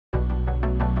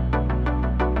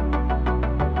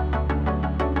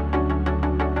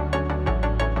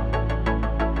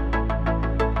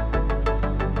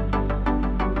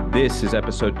This is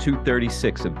episode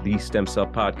 236 of the Stem Cell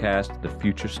Podcast. The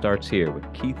future starts here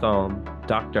with Keith Alm,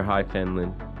 Dr. Haifan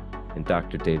Lin, and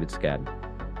Dr. David Scadden.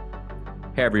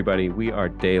 Hey everybody, we are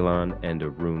Daylon and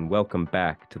Arun. Welcome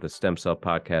back to the Stem Cell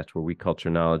Podcast, where we culture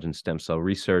knowledge in stem cell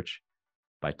research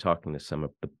by talking to some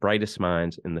of the brightest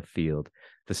minds in the field.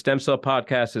 The Stem Cell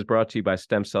Podcast is brought to you by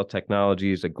STEMCELL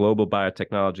Technologies, a global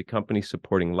biotechnology company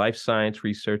supporting life science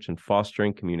research and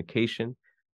fostering communication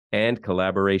and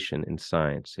collaboration in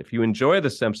science. If you enjoy the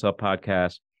Stem Cell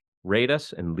Podcast, rate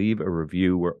us and leave a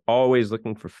review. We're always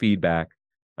looking for feedback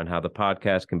on how the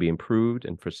podcast can be improved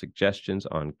and for suggestions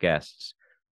on guests.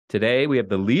 Today, we have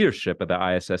the leadership of the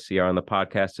ISSCR on the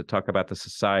podcast to talk about the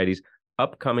Society's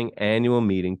upcoming annual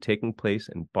meeting taking place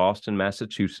in Boston,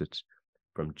 Massachusetts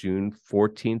from June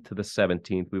 14th to the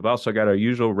 17th. We've also got our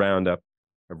usual roundup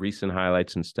of recent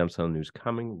highlights and stem cell news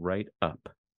coming right up.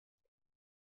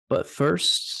 But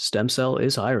first, STEMCELL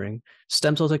is hiring.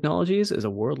 STEMCELL Technologies is a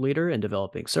world leader in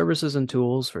developing services and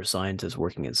tools for scientists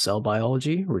working in cell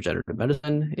biology, regenerative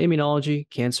medicine, immunology,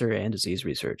 cancer, and disease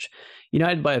research.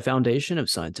 United by a foundation of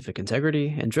scientific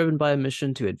integrity and driven by a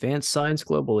mission to advance science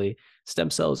globally,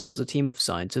 STEMCELL is a team of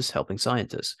scientists helping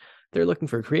scientists. They're looking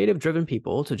for creative-driven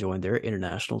people to join their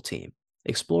international team.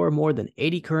 Explore more than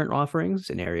 80 current offerings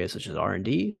in areas such as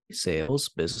R&D, sales,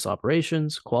 business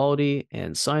operations, quality,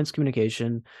 and science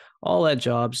communication, all at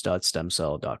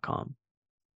jobs.stemcell.com.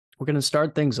 We're going to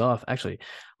start things off, actually,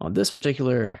 on this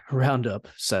particular Roundup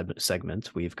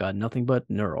segment, we've got nothing but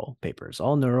neural papers,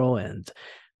 all neural, and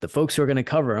the folks who are going to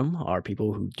cover them are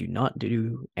people who do not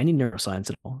do any neuroscience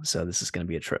at all. So this is going to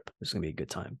be a trip. This is going to be a good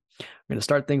time. We're going to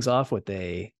start things off with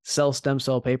a cell stem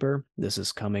cell paper. This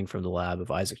is coming from the lab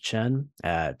of Isaac Chen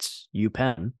at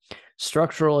UPenn.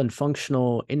 Structural and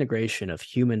functional integration of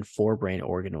human forebrain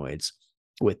organoids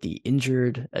with the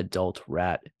injured adult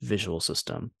rat visual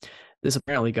system. This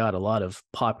apparently got a lot of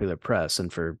popular press,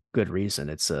 and for good reason.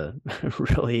 It's a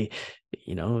really,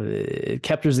 it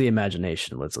captures the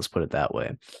imagination. Let's put it that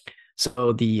way.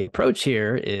 So the approach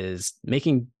here is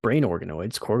making brain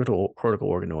organoids, cortical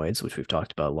organoids, which we've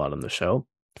talked about a lot on the show,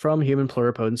 from human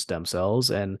pluripotent stem cells,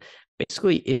 and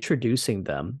basically introducing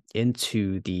them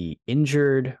into the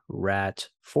injured rat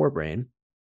forebrain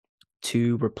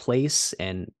to replace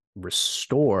and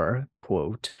restore,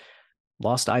 quote,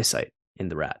 lost eyesight in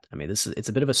the rat. I mean, it's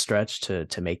a bit of a stretch to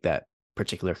make that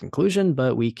particular conclusion,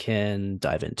 but we can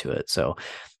dive into it. So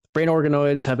brain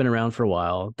organoids have been around for a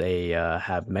while. They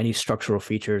have many structural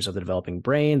features of the developing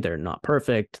brain. They're not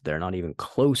perfect. They're not even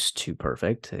close to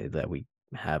perfect that we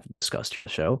have discussed in the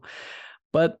show.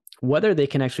 But whether they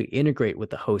can actually integrate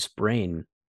with the host brain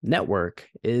network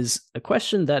is a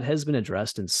question that has been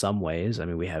addressed in some ways. I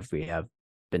mean, we have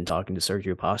been talking to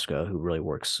Sergio Pasca, who really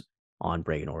works on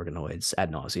brain organoids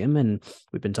ad nauseum, and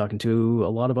we've been talking to a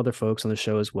lot of other folks on the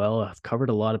show as well. I've covered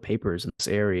a lot of papers in this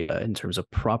area in terms of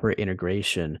proper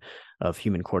integration of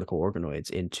human cortical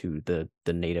organoids into the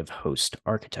native host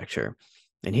architecture.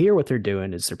 And here what they're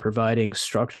doing is they're providing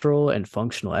structural and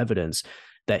functional evidence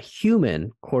that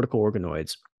human cortical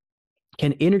organoids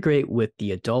can integrate with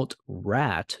the adult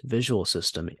rat visual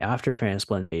system after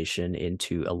transplantation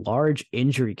into a large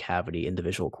injury cavity in the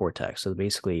visual cortex. So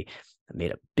basically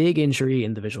made a big injury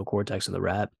in the visual cortex of the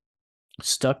rat,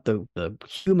 stuck the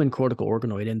human cortical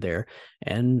organoid in there,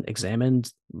 and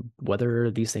examined whether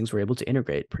these things were able to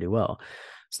integrate pretty well.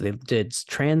 So they did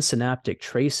transsynaptic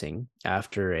tracing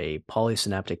after a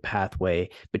polysynaptic pathway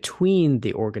between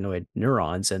the organoid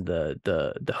neurons and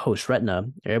the host retina.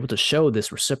 They're able to show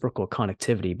this reciprocal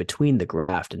connectivity between the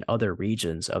graft and other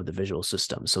regions of the visual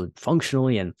system. So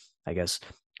functionally, and I guess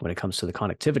when it comes to the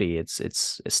connectivity,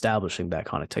 it's establishing that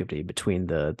connectivity between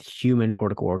the human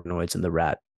cortical organoids and the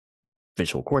rat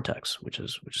visual cortex, which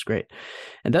is great.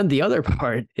 And then the other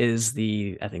part is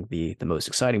I think the most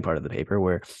exciting part of the paper,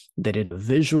 where they did a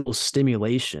visual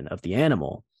stimulation of the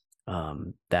animal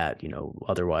that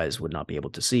otherwise would not be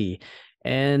able to see,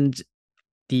 and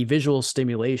the visual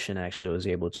stimulation actually was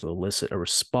able to elicit a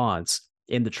response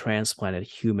in the transplanted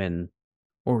human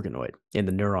organoid, in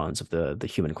the neurons of the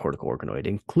human cortical organoid,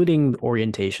 including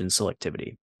orientation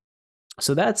selectivity.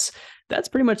 So that's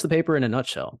pretty much the paper in a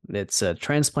nutshell. It's a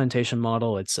transplantation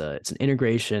model. It's an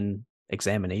integration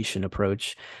examination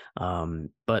approach.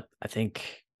 But I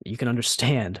think you can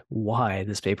understand why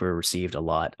this paper received a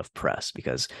lot of press,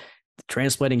 because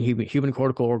transplanting human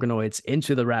cortical organoids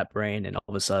into the rat brain, and all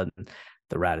of a sudden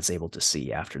the rat is able to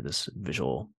see after this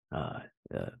visual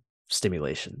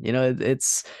stimulation.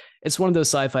 It's one of those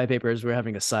sci-fi papers. We're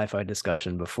having a sci-fi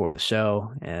discussion before the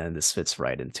show, and this fits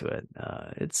right into it.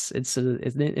 It's an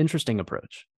interesting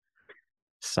approach.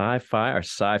 Sci-fi or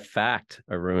sci-fact,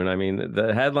 Arun? I mean,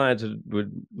 the headlines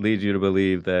would lead you to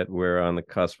believe that we're on the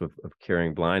cusp of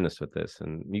curing blindness with this.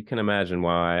 And you can imagine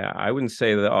why. I wouldn't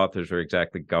say the authors are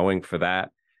exactly going for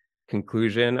that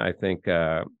conclusion. I think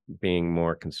being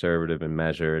more conservative and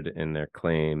measured in their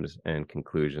claims and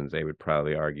conclusions, they would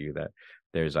probably argue that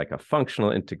there's like a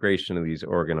functional integration of these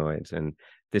organoids and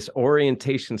this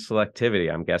orientation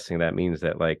selectivity. I'm guessing that means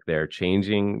that like they're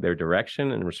changing their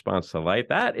direction in response to light.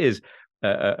 That is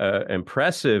a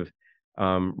impressive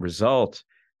result.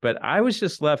 But I was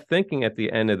just left thinking at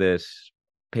the end of this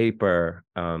paper,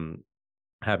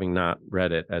 having not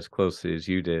read it as closely as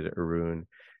you did, Arun,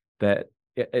 that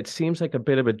it seems like a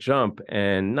bit of a jump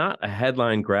and not a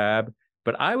headline grab,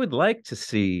 but I would like to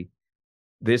see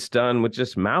this done with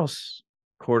just mouse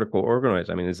cortical organoids.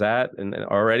 I mean, is that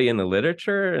already in the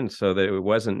literature? And so that it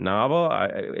wasn't novel?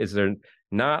 Is there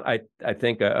not, I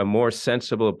think, a more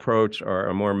sensible approach or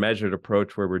a more measured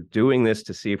approach where we're doing this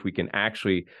to see if we can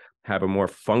actually have a more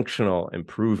functional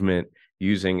improvement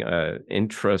using a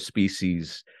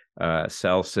intra-species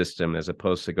cell system as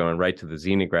opposed to going right to the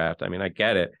xenograft? I mean, I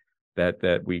get it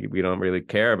that we don't really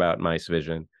care about mice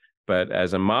vision, but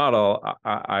as a model,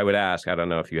 I would ask, I don't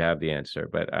know if you have the answer,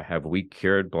 but have we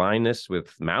cured blindness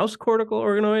with mouse cortical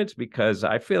organoids? Because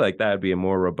I feel like that would be a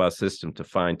more robust system to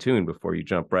fine tune before you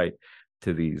jump right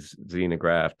to these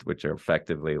xenograft, which are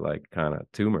effectively like kind of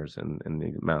tumors in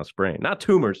the mouse brain. Not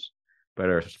tumors, but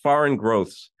are foreign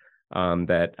growths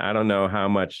that I don't know how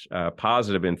much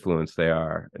positive influence they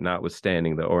are,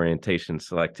 notwithstanding the orientation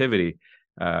selectivity.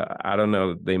 I don't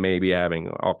know. They may be having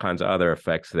all kinds of other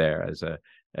effects there as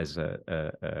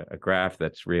a graph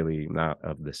that's really not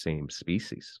of the same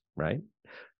species, right?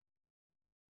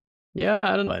 Yeah,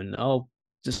 I don't know. And I'll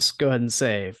just go ahead and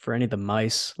say, for any of the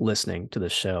mice listening to the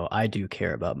show, I do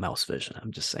care about mouse vision.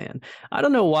 I'm just saying. I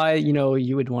don't know why,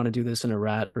 you would want to do this in a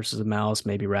rat versus a mouse.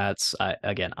 Maybe rats.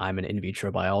 Again, I'm an in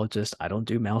vitro biologist. I don't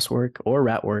do mouse work or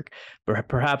rat work, but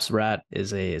perhaps rat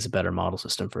is a better model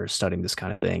system for studying this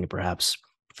kind of thing, and perhaps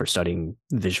for studying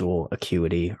visual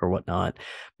acuity or whatnot.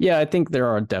 Yeah, I think there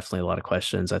are definitely a lot of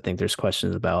questions. I think there's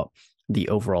questions about the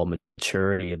overall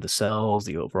maturity of the cells,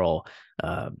 the overall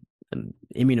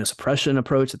immunosuppression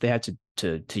approach that they had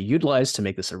to utilize to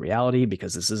make this a reality,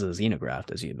 because this is a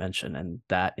xenograft, as you mentioned, and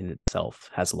that in itself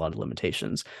has a lot of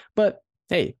limitations. But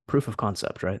hey, proof of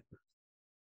concept, right?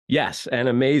 Yes, and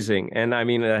amazing. And I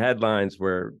mean, the headlines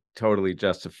were totally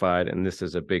justified, and this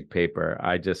is a big paper.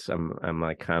 I'm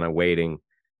like kind of waiting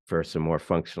for some more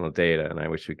functional data, and I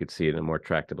wish we could see it in a more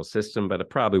tractable system, but it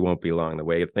probably won't be long. The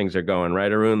way things are going,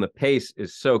 right, Arun? The pace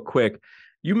is so quick.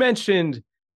 You mentioned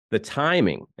the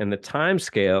timing and the time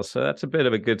scale, so that's a bit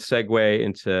of a good segue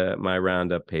into my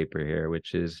Roundup paper here,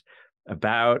 which is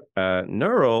about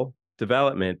neural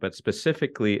development, but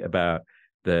specifically about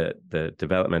the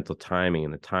developmental timing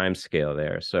and the time scale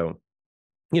there. So,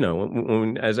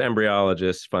 when as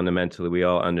embryologists, fundamentally, we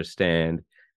all understand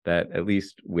that at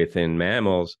least within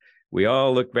mammals, we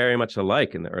all look very much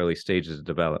alike in the early stages of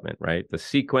development, right? The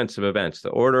sequence of events, the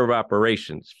order of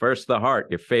operations, first the heart,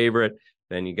 your favorite,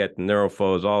 then you get the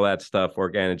neurophores, all that stuff,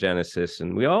 organogenesis,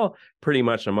 and we all pretty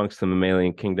much amongst the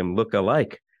mammalian kingdom look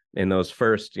alike in those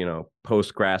first,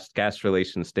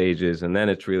 post-gastrulation stages, and then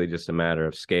it's really just a matter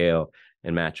of scale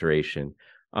and maturation.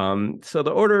 So the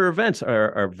order of events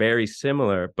are very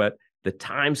similar, but the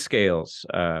time scales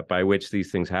by which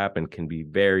these things happen can be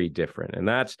very different. And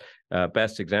that's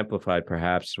best exemplified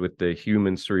perhaps with the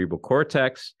human cerebral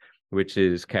cortex, which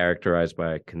is characterized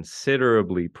by a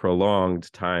considerably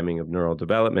prolonged timing of neural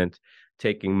development,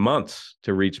 taking months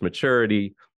to reach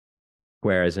maturity,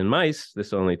 whereas in mice,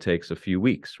 this only takes a few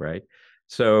weeks, right?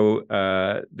 So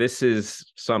this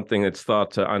is something that's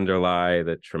thought to underlie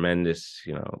the tremendous,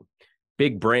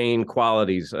 big brain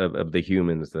qualities of the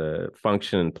humans, the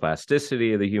function and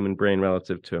plasticity of the human brain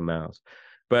relative to a mouse.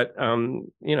 But,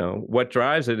 what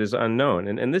drives it is unknown.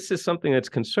 And this is something that's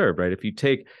conserved, right? If you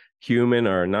take human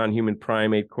or non-human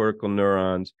primate cortical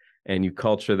neurons and you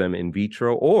culture them in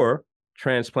vitro or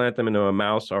transplant them into a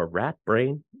mouse or rat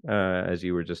brain, as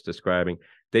you were just describing,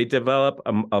 they develop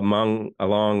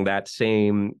along that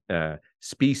same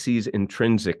species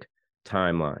intrinsic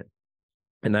timeline.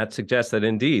 And that suggests that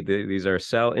indeed these are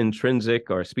cell intrinsic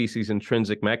or species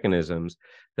intrinsic mechanisms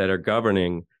that are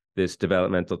governing this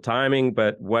developmental timing,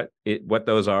 but what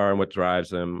those are and what drives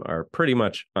them are pretty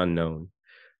much unknown.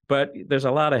 But there's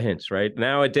a lot of hints, right?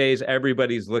 Nowadays,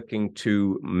 everybody's looking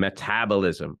to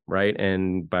metabolism, right?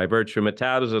 And by virtue of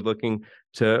metabolism, looking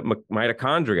to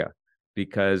mitochondria.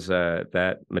 because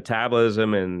that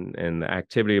metabolism and the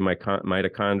activity of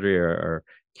mitochondria are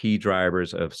key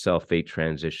drivers of cell fate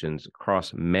transitions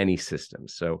across many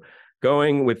systems. So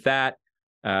going with that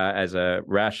as a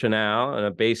rationale and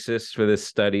a basis for this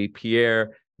study,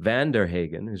 Pierre van der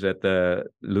Hagen, who's at the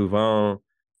Leuven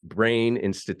Brain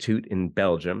Institute in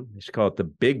Belgium. They should call it the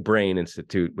Big Brain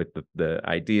Institute with the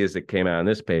ideas that came out in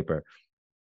this paper.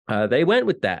 They went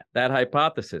with that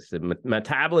hypothesis that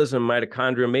metabolism,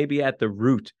 mitochondria may be at the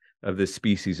root of the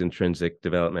species' intrinsic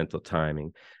developmental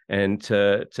timing. And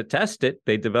to test it,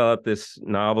 they developed this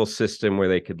novel system where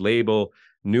they could label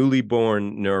newly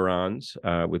born neurons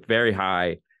with very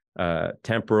high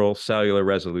temporal cellular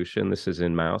resolution. This is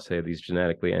in mouse. They have these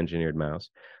genetically engineered mouse.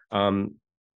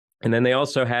 And then they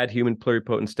also had human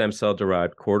pluripotent stem cell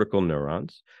derived cortical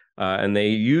neurons. And they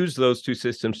used those two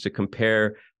systems to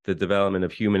compare the development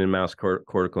of human and mouse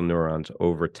cortical neurons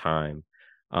over time.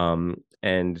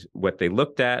 And what they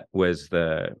looked at was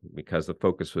because the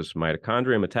focus was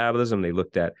mitochondria metabolism, they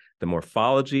looked at the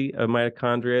morphology of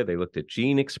mitochondria. They looked at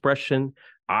gene expression,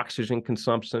 oxygen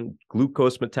consumption,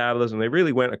 glucose metabolism. They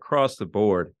really went across the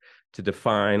board to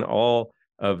define all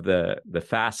of the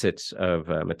facets of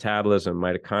metabolism,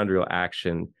 mitochondrial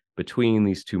action between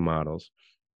these two models.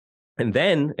 And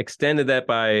then extended that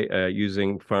by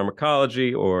using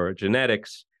pharmacology or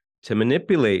genetics to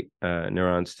manipulate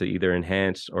neurons to either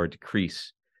enhance or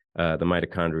decrease the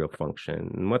mitochondrial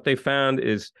function. And what they found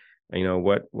is,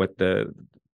 what the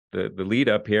lead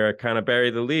up here, I kind of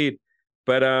buried the lead,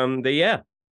 but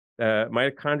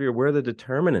mitochondria were the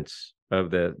determinants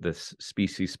of the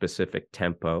species specific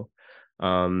tempo.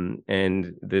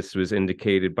 And this was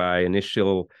indicated by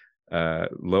initial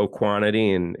low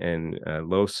quantity and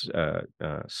low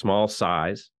small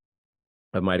size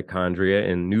of mitochondria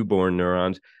in newborn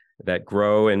neurons that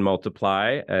grow and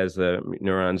multiply as the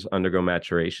neurons undergo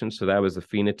maturation. So that was the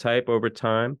phenotype over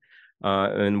time.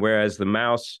 And whereas the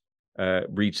mouse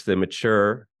reached the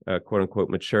mature, quote unquote,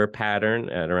 mature pattern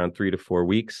at around 3 to 4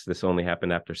 weeks, this only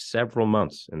happened after several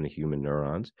months in the human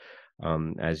neurons,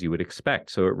 as you would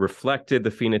expect. So it reflected the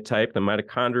phenotype. The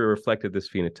mitochondria reflected this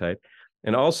phenotype.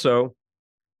 And also,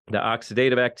 the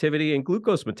oxidative activity and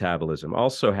glucose metabolism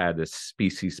also had this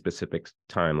species-specific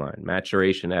timeline,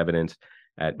 maturation evidence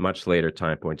at much later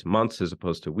time points, months as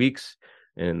opposed to weeks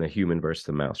in the human versus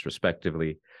the mouse,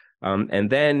 respectively. And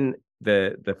then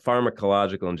the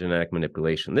pharmacological and genetic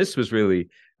manipulation. This was really,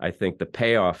 I think, the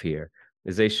payoff here,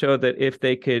 is they showed that if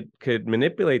they could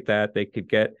manipulate that, they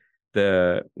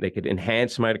could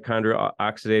enhance mitochondrial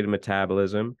oxidative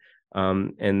metabolism.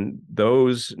 And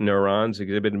those neurons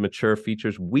exhibited mature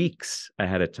features weeks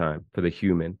ahead of time for the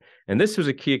human. And this was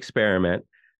a key experiment,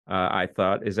 I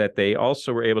thought, is that they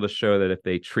also were able to show that if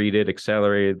they treated,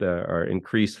 accelerated, or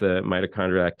increased the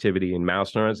mitochondrial activity in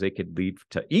mouse neurons, they could lead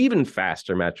to even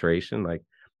faster maturation, like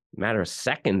a matter of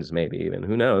seconds, maybe even,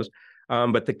 who knows.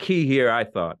 But the key here, I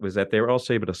thought, was that they were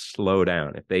also able to slow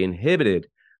down. If they inhibited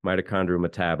mitochondrial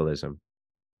metabolism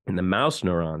in the mouse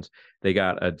neurons, they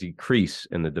got a decrease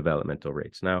in the developmental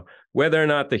rates. Now, whether or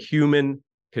not the human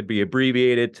could be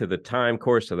abbreviated to the time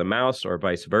course of the mouse or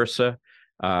vice versa,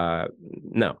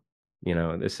 no.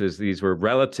 These were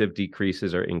relative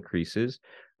decreases or increases,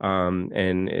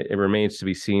 and it remains to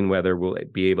be seen whether we'll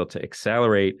be able to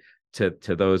accelerate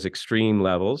to those extreme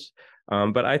levels.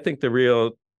 But I think the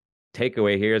real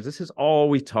takeaway here is this is all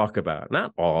we talk about.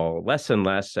 Not all, less and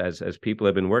less as people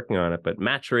have been working on it, but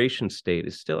maturation state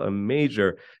is still a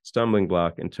major stumbling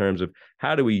block in terms of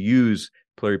how do we use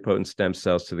pluripotent stem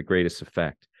cells to the greatest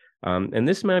effect. And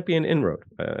this might be an inroad,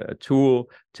 a tool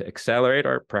to accelerate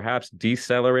or perhaps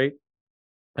decelerate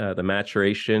the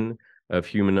maturation of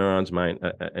human neurons, might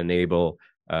enable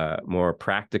more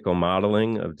practical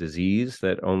modeling of disease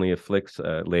that only afflicts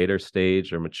later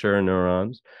stage or mature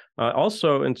neurons.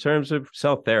 Also, in terms of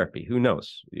cell therapy, who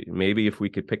knows? Maybe if we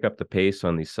could pick up the pace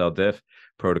on these cell diff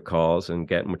protocols and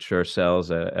get mature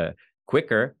cells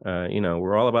quicker,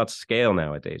 we're all about scale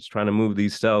nowadays, trying to move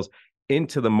these cells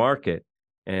into the market.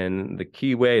 And the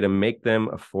key way to make them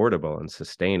affordable and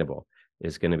sustainable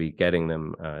is going to be getting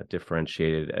them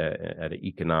differentiated at an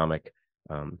economic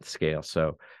scale.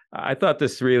 So I thought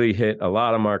this really hit a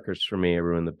lot of markers for me,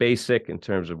 everyone. The basic in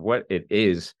terms of what it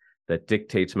is that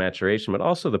dictates maturation, but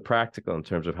also the practical in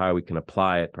terms of how we can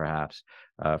apply it perhaps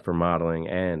for modeling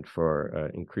and for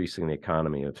increasing the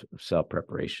economy of cell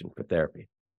preparation for therapy.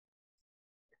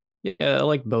 Yeah, I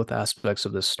like both aspects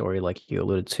of this story, like you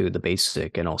alluded to, the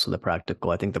basic and also the practical.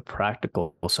 I think the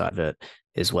practical side of it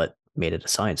is what made it a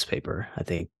science paper. I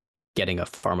think getting a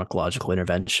pharmacological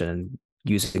intervention,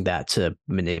 using that to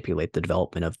manipulate the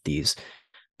development of these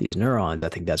these neurons. I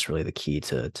think that's really the key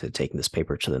to taking this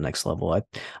paper to the next level.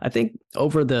 I think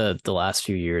over the last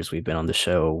few years we've been on the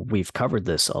show, we've covered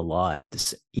this a lot,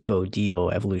 this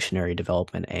evo-devo evolutionary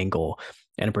development angle,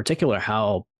 and in particular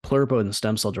how pluripotent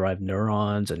stem cell derived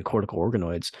neurons and cortical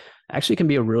organoids actually can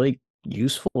be a really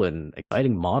useful and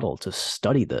exciting model to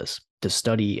study this, to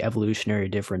study evolutionary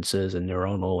differences in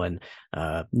neuronal and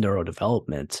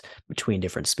neurodevelopment between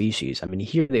different species. I mean,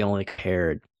 here they only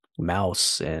compared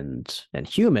mouse and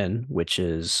human, which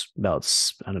is about,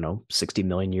 I don't know, 60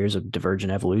 million years of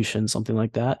divergent evolution, something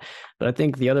like that. But I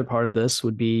think the other part of this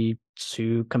would be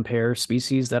to compare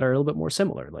species that are a little bit more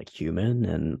similar, like human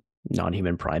and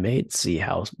non-human primates, see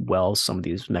how well some of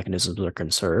these mechanisms are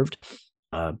conserved,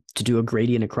 to do a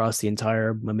gradient across the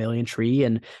entire mammalian tree,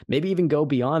 and maybe even go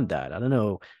beyond that. I don't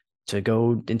know, to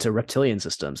go into reptilian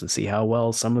systems and see how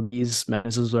well some of these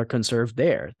mechanisms are conserved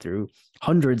there through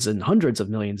hundreds and hundreds of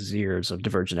millions of years of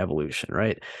divergent evolution,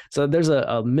 right? So there's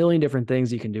a million different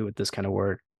things you can do with this kind of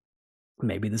work.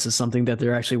 Maybe this is something that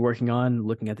they're actually working on,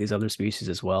 looking at these other species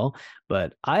as well.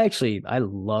 But I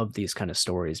love these kind of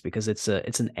stories because it's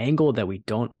an angle that we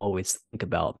don't always think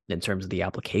about in terms of the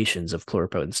applications of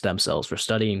pluripotent stem cells for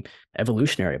studying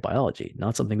evolutionary biology.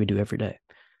 Not something we do every day.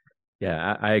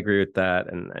 Yeah, I agree with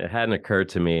that. And it hadn't occurred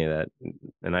to me that,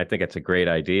 and I think it's a great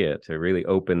idea to really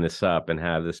open this up and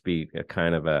have this be a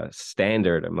kind of a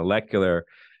standard, a molecular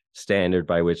standard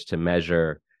by which to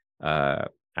measure.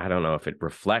 I don't know if it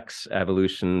reflects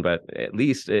evolution, but at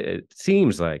least it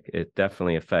seems like it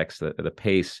definitely affects the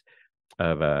pace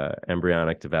of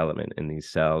embryonic development in these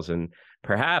cells. And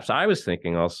perhaps I was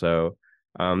thinking also,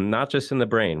 not just in the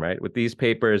brain, right? With these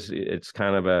papers, it's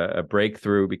kind of a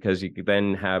breakthrough because you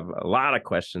then have a lot of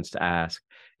questions to ask.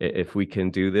 If we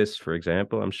can do this, for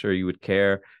example, I'm sure you would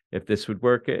care if this would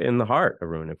work in the heart,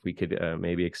 Arun, if we could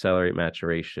maybe accelerate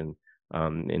maturation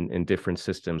in different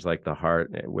systems like the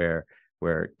heart,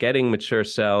 where getting mature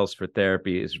cells for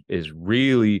therapy is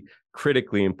really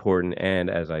critically important.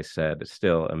 And as I said, it's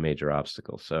still a major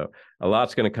obstacle. So a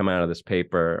lot's going to come out of this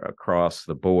paper across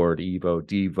the board, Evo,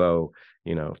 Devo,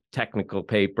 technical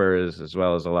papers, as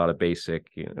well as a lot of basic,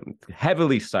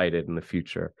 heavily cited in the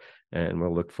future. And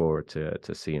we'll look forward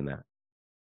to seeing that.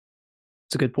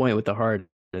 It's a good point with the heart,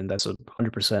 and that's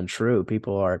 100% true.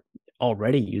 People are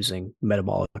already using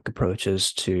metabolic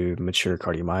approaches to mature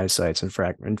cardiomyocytes.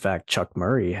 In fact, Chuck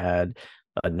Murray had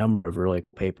a number of really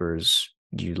papers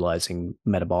utilizing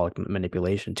metabolic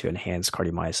manipulation to enhance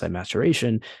cardiomyocyte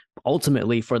maturation,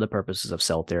 ultimately for the purposes of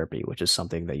cell therapy, which is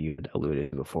something that you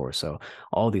alluded to before. So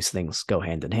all these things go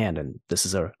hand in hand, and this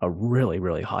is a really,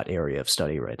 really hot area of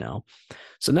study right now.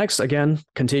 So next, again,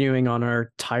 continuing on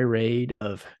our tirade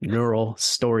of neural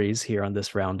stories here on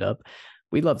this roundup,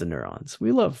 we love the neurons.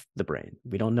 We love the brain.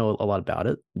 We don't know a lot about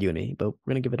it, you and me, but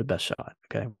we're going to give it a best shot.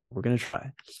 Okay, we're going to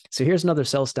try. So here's another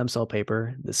cell stem cell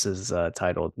paper. This is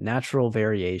titled Natural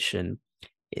Variation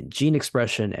in Gene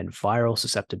Expression and Viral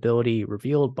Susceptibility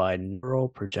Revealed by Neural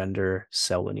Progenitor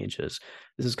Cell Lineages.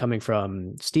 This is coming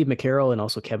from Steve McCarroll and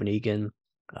also Kevin Egan.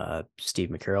 Steve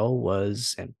McCarroll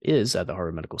was and is at the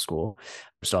Harvard Medical School.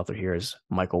 First author here is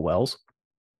Michael Wells.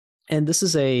 And this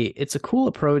is it's a cool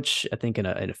approach, I think, in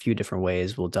a few different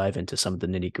ways. We'll dive into some of the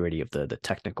nitty gritty of the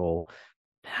technical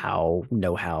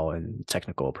know-how and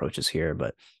technical approaches here.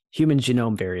 But human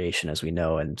genome variation, as we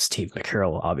know, and Steve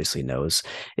McCarroll obviously knows,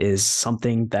 is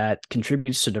something that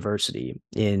contributes to diversity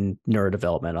in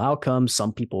neurodevelopmental outcomes.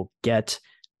 Some people get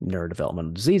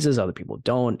neurodevelopmental diseases, other people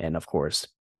don't. And of course,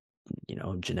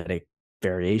 genetic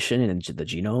variation in the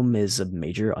genome is a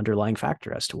major underlying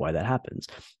factor as to why that happens.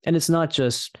 And it's not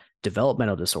just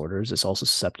developmental disorders, it's also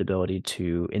susceptibility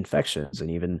to infections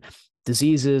and even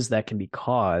diseases that can be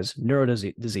caused,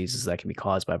 diseases that can be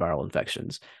caused by viral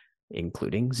infections,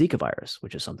 including Zika virus,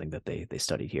 which is something that they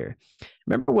studied here.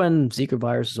 Remember when Zika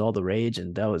virus was all the rage,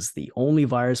 and that was the only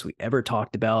virus we ever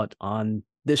talked about on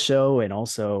this show and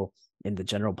also in the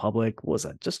general public? Was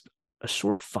that just a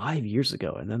short 5 years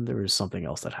ago? And then there was something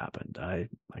else that happened. I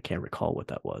can't recall what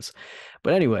that was.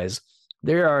 But anyways,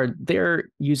 they're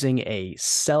using a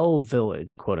cell village,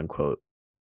 quote unquote,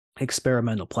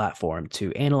 experimental platform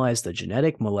to analyze the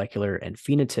genetic, molecular, and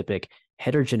phenotypic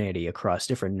heterogeneity across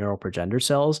different neural progenitor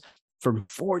cells from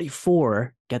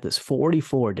 44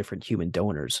 different human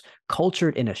donors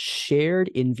cultured in a shared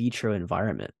in vitro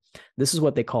environment. This is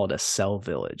what they called a cell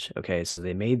village. Okay, so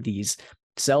they made these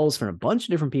cells from a bunch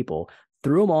of different people,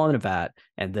 threw them all in a vat,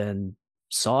 and then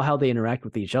saw how they interact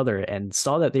with each other and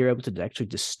saw that they were able to actually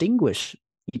distinguish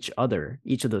each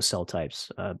of those cell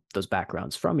types, those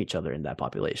backgrounds from each other in that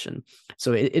population.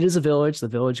 So it is a village. The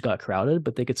village got crowded,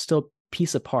 but they could still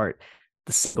piece apart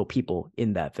the single people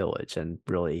in that village and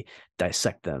really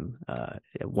dissect them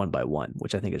one by one,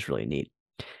 which I think is really neat.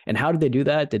 And how did they do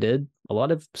that? They did a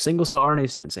lot of single cell RNA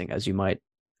sequencing, as you might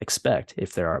expect.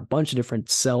 If there are a bunch of different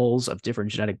cells of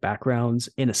different genetic backgrounds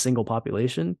in a single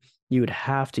population, you would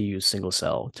have to use single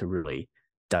cell to really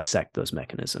dissect those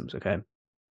mechanisms. Okay.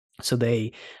 So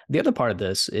the other part of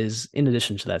this is, in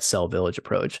addition to that cell village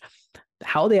approach,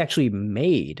 how they actually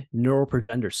made neural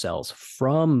progenitor cells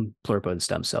from pluripotent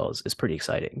stem cells is pretty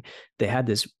exciting. They had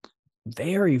this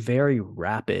very, very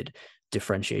rapid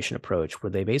differentiation approach where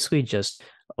they basically just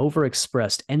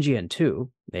overexpressed NGN2,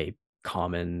 a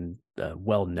common,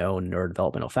 well-known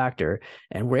neurodevelopmental factor,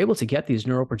 and were able to get these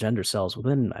neural progenitor cells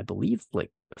within, I believe,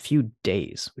 like a few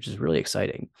days, which is really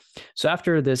exciting. So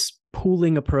after this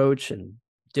pooling approach and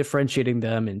differentiating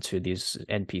them into these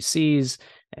NPCs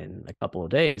in a couple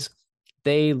of days,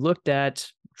 they looked at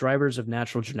drivers of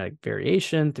natural genetic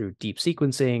variation through deep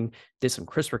sequencing, did some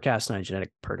CRISPR-Cas9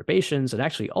 genetic perturbations, and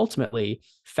actually ultimately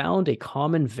found a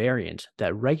common variant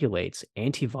that regulates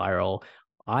antiviral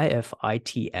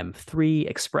IFITM3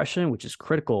 expression, which is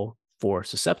critical for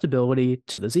susceptibility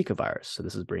to the Zika virus. So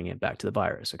this is bringing it back to the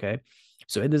virus, okay?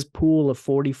 So in this pool of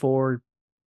 44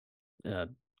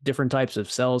 different types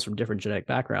of cells from different genetic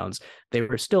backgrounds, they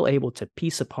were still able to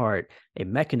piece apart a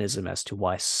mechanism as to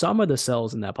why some of the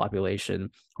cells in that population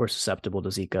were susceptible to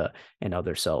Zika and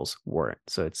other cells weren't.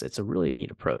 So it's a really neat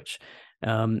approach.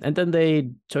 And then they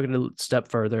took it a step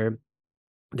further.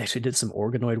 They actually did some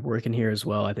organoid work in here as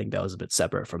well. I think that was a bit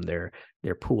separate from their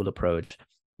pooled approach,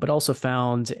 but also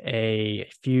found a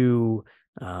few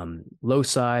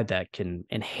loci that can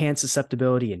enhance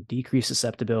susceptibility and decrease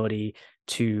susceptibility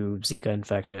to Zika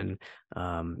infection,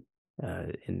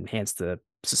 enhance the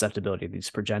susceptibility of these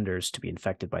progenitors to be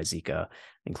infected by Zika,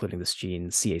 including this gene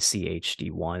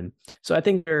CACHD1. So I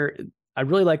think I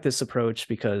really like this approach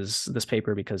because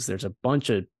there's a bunch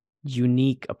of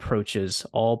unique approaches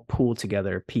all pooled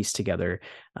together, pieced together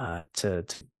to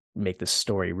make this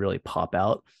story really pop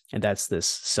out. And that's this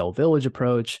cell village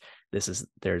approach. There's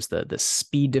the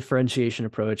speed differentiation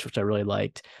approach, which I really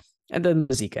liked. And then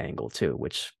the Zika angle too,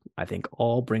 which I think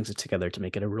all brings it together to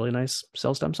make it a really nice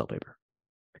cell stem cell paper.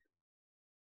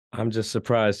 I'm just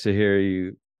surprised to hear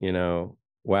you,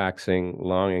 waxing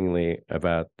longingly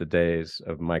about the days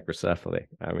of microcephaly.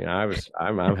 I mean,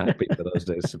 I'm happy for those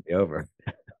days to be over.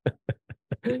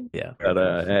 Yeah.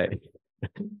 But hey,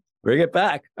 bring it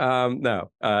back.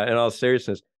 No, in all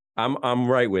seriousness, I'm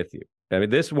right with you. I mean,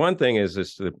 this one thing is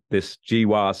this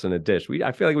GWAS in a dish.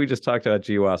 I feel like we just talked about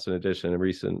GWAS in a dish in a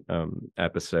recent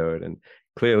episode, and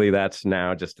clearly that's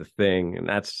now just a thing, and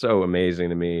that's so amazing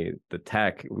to me. The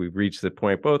tech, we've reached the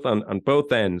point both on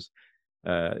both ends,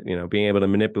 being able to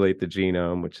manipulate the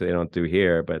genome, which they don't do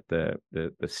here, but the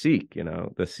seq,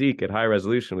 the seq at high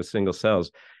resolution with single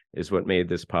cells is what made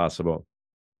this possible.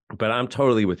 But I'm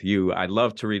totally with you. I'd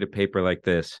love to read a paper like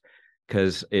this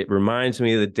because it reminds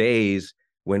me of the days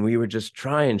when we were just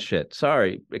trying shit.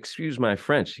 Sorry, excuse my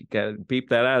French. You gotta beep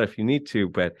that out if you need to,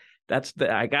 but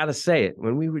I gotta say it.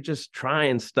 When we were just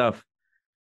trying stuff,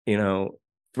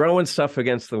 throwing stuff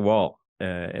against the wall,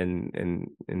 and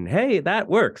hey, that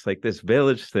works, like this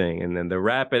village thing, and then the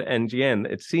rapid NGN.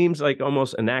 It seems like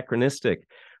almost anachronistic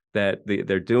that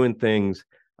they're doing things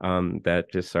that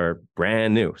just are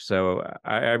brand new. So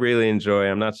I really enjoy.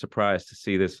 I'm not surprised to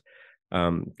see this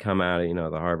come out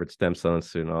of the Harvard Stem Cell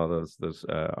Institute and all those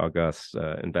august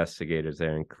investigators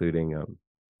there, including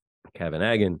Kevin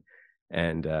Eggen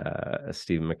and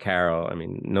Stephen McCarroll. I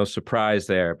mean, no surprise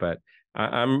there, but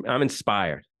I'm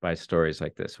inspired by stories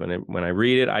like this. When I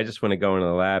read it, I just want to go into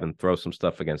the lab and throw some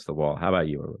stuff against the wall. How about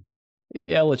you, Arun?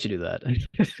 Yeah, I'll let you do that.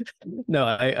 No,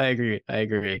 I agree.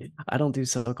 I don't do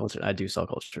cell culture. I do cell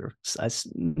culture.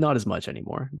 Not as much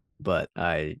anymore, but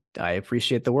I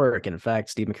appreciate the work. And in fact,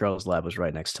 Steve McCarroll's lab was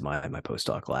right next to my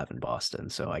postdoc lab in Boston,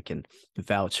 so I can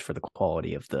vouch for the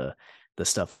quality of the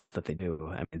stuff that they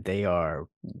do. I mean, they are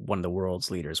one of the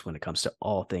world's leaders when it comes to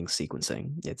all things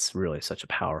sequencing. It's really such a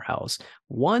powerhouse.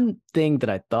 One thing that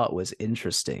I thought was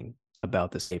interesting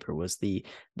about this paper was the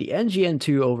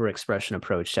NGN2 overexpression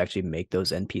approach to actually make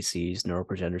those NPCs, neural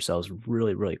progenitor cells,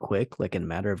 really, really quick, like in a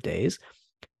matter of days.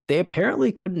 They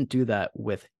apparently couldn't do that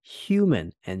with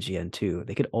human NGN2.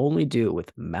 They could only do it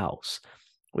with mouse,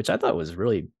 which I thought was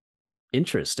really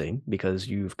interesting because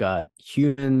you've got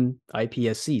human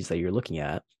iPSCs that you're looking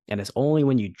at, and it's only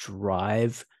when you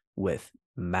drive with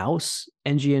mouse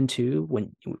NGN2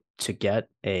 to get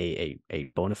a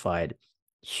bona fide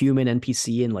human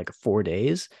NPC in like 4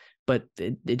 days, but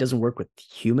it doesn't work with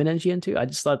human NGN2. I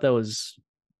just thought that was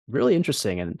really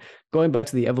interesting. And going back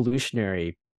to the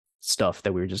evolutionary stuff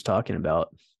that we were just talking about,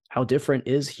 how different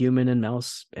is human and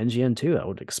mouse NGN2? I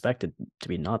would expect it to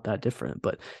be not that different,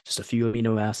 but just a few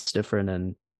amino acids different,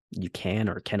 and you can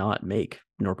or cannot make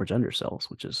neuroprogenitor cells,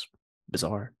 which is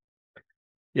bizarre.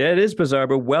 Yeah, it is bizarre,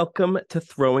 but welcome to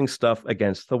throwing stuff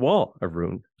against the wall,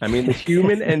 Arun. I mean, the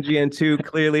human NGN2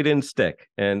 clearly didn't stick.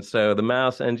 And so the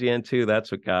mouse NGN2,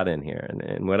 that's what got in here,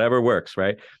 and whatever works,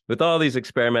 right? With all these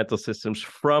experimental systems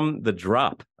from the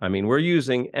drop, I mean, we're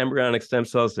using embryonic stem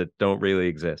cells that don't really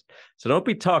exist. So don't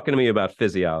be talking to me about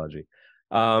physiology.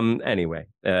 Anyway,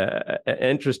 an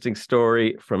interesting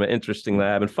story from an interesting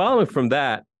lab. And following from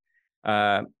that,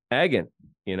 Agin,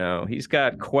 he's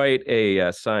got quite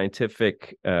a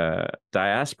scientific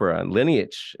diaspora and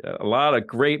lineage. A lot of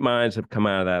great minds have come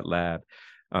out of that lab.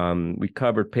 We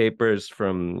covered papers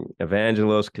from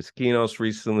Evangelos Kiskinos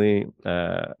recently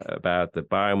about the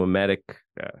biomimetic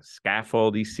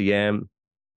scaffold ECM,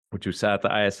 which was at the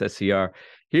ISSCR.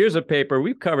 Here's a paper.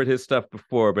 We've covered his stuff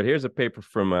before, but here's a paper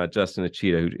from Justin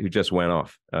Achita, who just went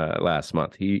off last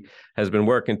month. He has been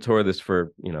working toward this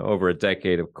for over a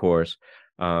decade, of course.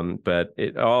 But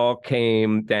it all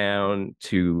came down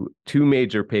to two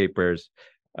major papers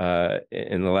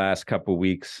in the last couple of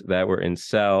weeks that were in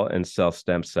Cell and Cell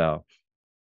Stem Cell.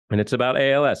 And it's about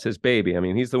ALS, his baby. I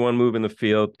mean, he's the one moving the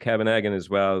field. Kevin Agin as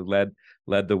well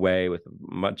led the way with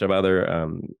a bunch of other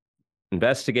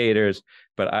investigators.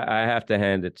 But I have to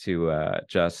hand it to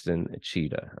Justin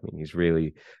Achita. I mean, he's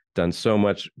really done so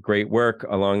much great work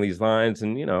along these lines.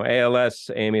 And, ALS,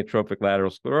 amyotrophic lateral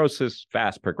sclerosis,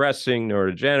 fast progressing,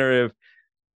 neurodegenerative.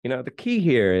 The key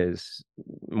here is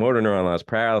motor neuron loss,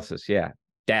 paralysis,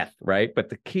 death, right? But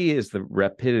the key is the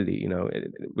rapidity.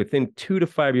 Within 2 to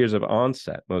 5 years of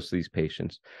onset, most of these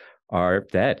patients are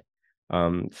dead.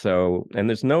 And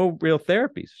there's no real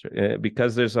therapies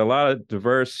because there's a lot of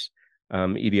diverse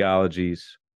etiologies.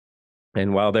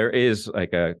 And while there is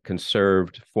like a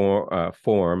conserved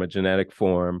form, a genetic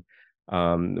form,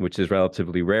 which is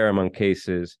relatively rare among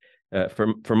cases,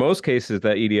 for most cases,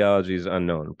 that etiology is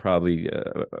unknown, probably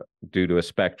due to a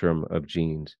spectrum of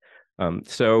genes.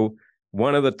 So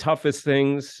one of the toughest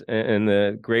things and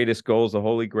the greatest goals, the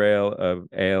holy grail of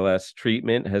ALS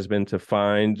treatment, has been to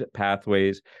find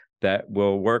pathways that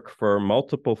will work for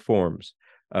multiple forms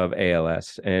of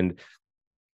ALS. And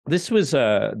this was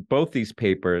both these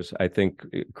papers, I think,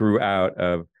 grew out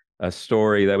of a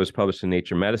story that was published in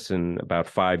Nature Medicine about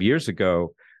 5 years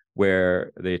ago,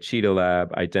 where the Achita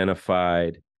lab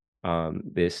identified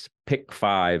this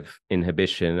PIK5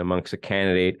 inhibition amongst a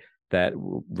candidate that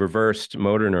reversed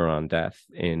motor neuron death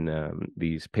in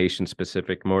these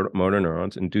patient-specific motor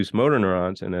neurons, induced motor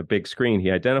neurons, and a big screen.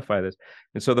 He identified this.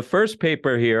 And so the first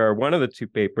paper here, or one of the two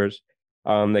papers,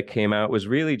 that came out was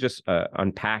really just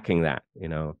unpacking that,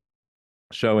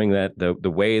 showing that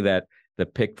the way that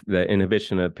the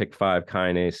inhibition of PIK5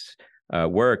 kinase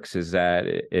works is that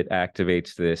it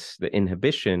activates the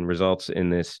inhibition results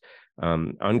in this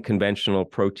unconventional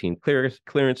protein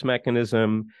clearance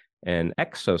mechanism and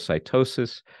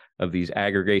exocytosis of these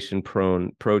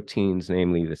aggregation-prone proteins,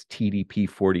 namely this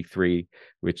TDP43,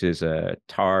 which is a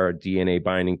TAR DNA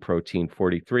binding protein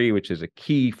 43, which is a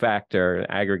key factor,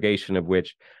 aggregation of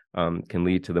which can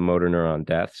lead to the motor neuron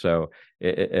death. So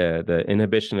the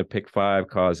inhibition of PIK5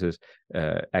 causes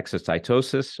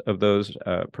exocytosis of those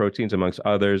proteins, amongst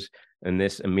others, and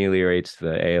this ameliorates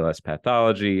the ALS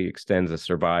pathology, extends the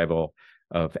survival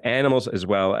of animals, as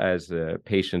well as the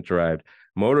patient-derived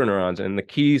motor neurons. And the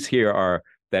keys here are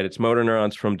that it's motor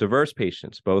neurons from diverse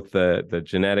patients, both the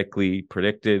genetically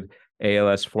predicted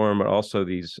ALS form, but also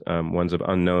these ones of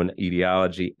unknown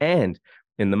etiology, and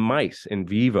in the mice in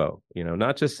vivo,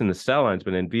 not just in the cell lines,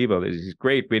 but in vivo. There's these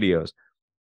great videos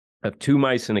of two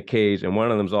mice in a cage, and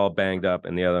one of them's all banged up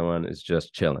and the other one is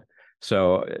just chilling.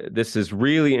 So this is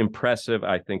really impressive,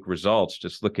 I think, results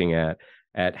just looking at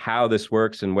how this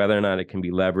works and whether or not it can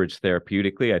be leveraged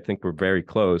therapeutically. I think we're very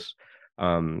close.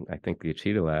 I think the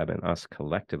Achita Lab and us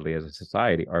collectively as a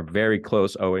society are very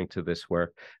close owing to this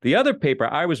work. The other paper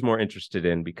I was more interested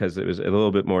in because it was a little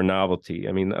bit more novelty.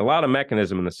 I mean, a lot of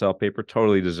mechanism in the Cell paper,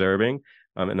 totally deserving,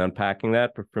 and unpacking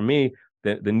that. But for me,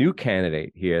 the new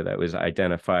candidate here that was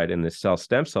identified in the Cell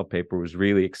Stem Cell paper was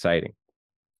really exciting.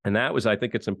 And that was, I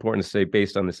think it's important to say,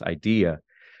 based on this idea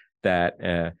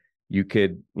that you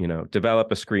could,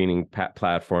 develop a screening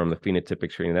platform, the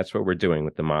phenotypic screening. That's what we're doing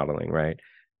with the modeling, right?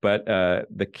 But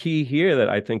the key here that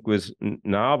I think was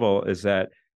novel is that,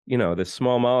 the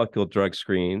small molecule drug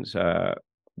screens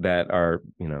that are,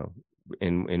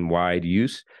 in wide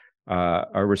use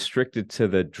are restricted to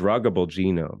the druggable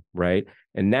genome, right?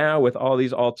 And now with all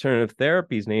these alternative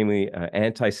therapies, namely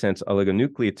antisense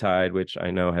oligonucleotide, which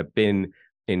I know have been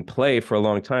in play for a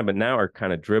long time, but now are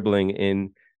kind of dribbling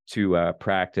into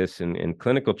practice and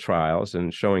clinical trials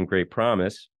and showing great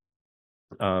promise.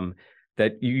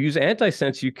 That you use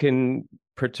antisense, you can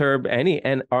perturb any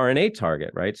RNA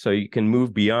target, right? So you can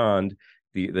move beyond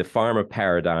the pharma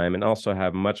paradigm and also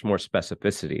have much more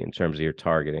specificity in terms of your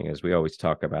targeting. As we always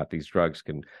talk about, these drugs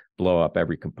can blow up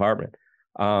every compartment.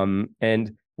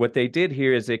 And what they did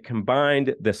here is they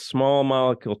combined the small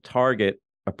molecule target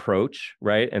approach,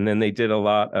 right? And then they did a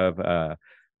lot of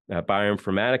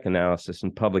bioinformatic analysis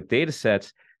and public data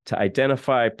sets to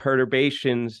identify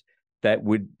perturbations that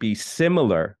would be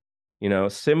similar to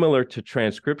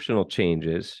transcriptional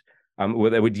changes,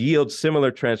 that would yield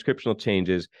similar transcriptional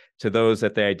changes to those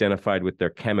that they identified with their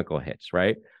chemical hits,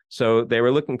 right? So they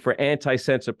were looking for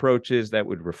antisense approaches that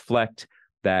would reflect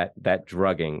that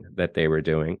drugging that they were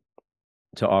doing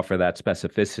to offer that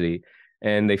specificity.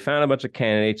 And they found a bunch of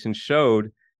candidates and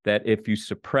showed that if you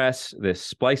suppress the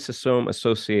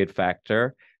spliceosome-associated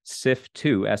factor,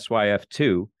 SYF2,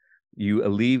 SYF2, you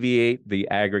alleviate the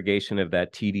aggregation of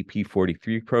that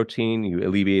TDP43 protein, you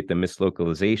alleviate the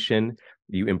mislocalization,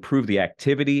 you improve the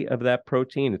activity of that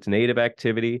protein, its native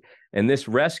activity, and this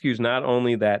rescues not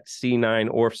only that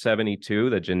C9orf72,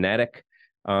 the genetic,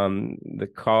 the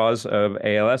cause of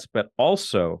ALS, but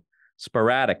also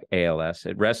sporadic ALS.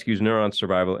 It rescues neuron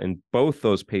survival in both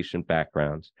those patient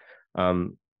backgrounds,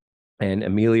 and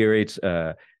ameliorates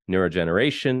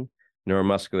neurodegeneration,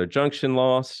 neuromuscular junction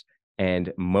loss,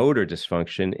 and motor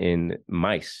dysfunction in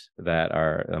mice that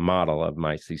are a model of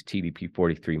mice, these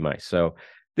TDP43 mice. So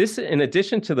this, in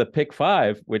addition to the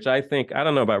PIC5, which I think, I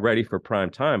don't know about ready for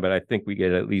prime time, but I think we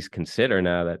could at least consider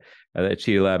now that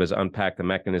Cheetah Lab has unpacked the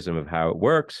mechanism of how it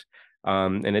works.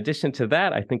 In addition to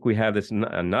that, I think we have this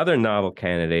another novel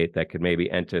candidate that could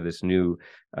maybe enter this new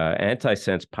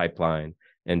antisense pipeline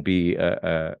and be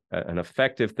an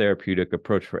effective therapeutic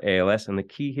approach for ALS. And the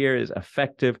key here is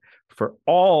effective for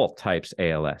all types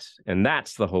ALS. And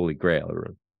that's the holy grail,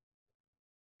 Arun.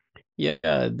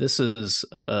 Yeah, this is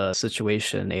a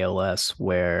situation, ALS,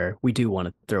 where we do want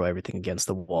to throw everything against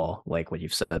the wall, like what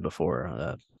you've said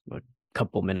before a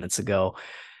couple minutes ago.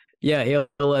 Yeah,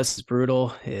 ALS is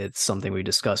brutal. It's something we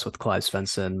discussed with Clive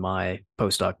Svensson, my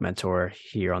postdoc mentor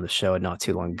here on the show not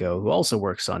too long ago, who also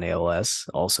works on ALS,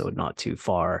 also not too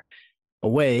far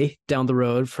away down the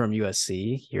road from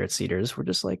USC here at Cedars. We're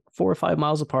just like 4 or 5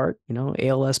 miles apart,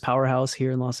 ALS powerhouse here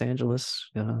in Los Angeles.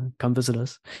 Come visit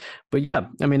us. But yeah,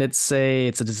 I mean, it's a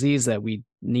disease that we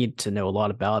need to know a lot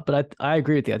about. But I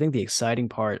agree with you. I think the exciting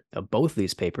part of both of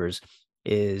these papers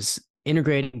is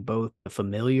integrating both the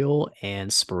familial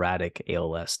and sporadic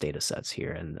ALS data sets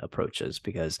here and approaches,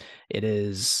 because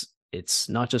it's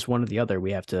not just one or the other.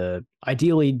 We have to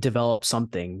ideally develop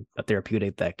a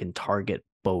therapeutic that can target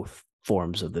both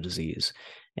forms of the disease.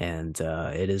 And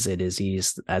it is a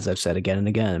disease, as I've said again and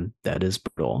again, that is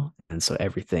brutal. And so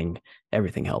everything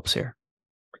helps here.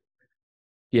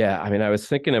 Yeah, I mean, I was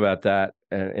thinking about that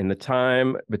in the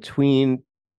time between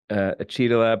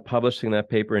Cheetah Lab publishing that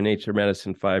paper in Nature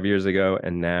Medicine 5 years ago,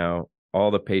 and now all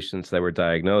the patients that were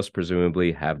diagnosed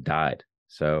presumably have died.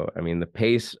 So, I mean, the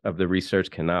pace of the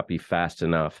research cannot be fast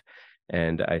enough.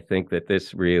 And I think that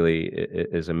this really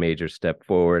is a major step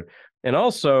forward. And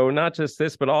also, not just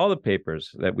this, but all the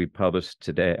papers that we published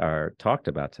today are talked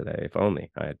about today. If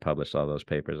only I had published all those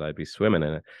papers, I'd be swimming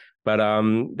in it. But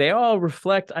they all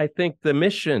reflect, I think, the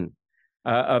mission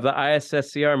of the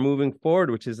ISSCR moving forward,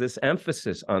 which is this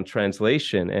emphasis on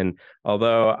translation. And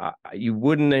although you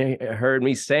wouldn't have heard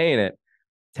me saying it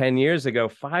 10 years ago,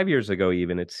 5 years ago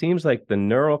even, it seems like the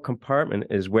neural compartment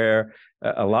is where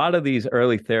a lot of these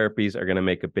early therapies are going to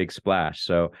make a big splash.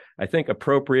 So I think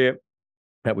appropriate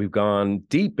that we've gone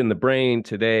deep in the brain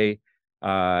today,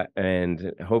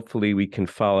 and hopefully we can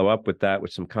follow up with that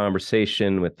with some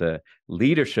conversation with the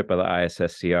leadership of the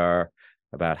ISSCR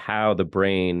about how the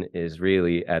brain is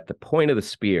really at the point of the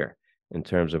spear in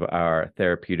terms of our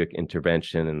therapeutic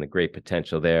intervention and the great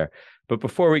potential there. But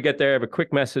before we get there, I have a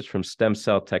quick message from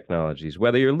STEMCELL Technologies.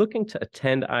 Whether you're looking to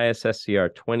attend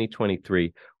ISSCR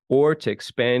 2023 or to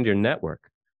expand your network,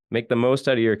 make the most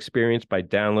out of your experience by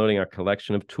downloading our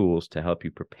collection of tools to help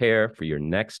you prepare for your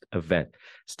next event.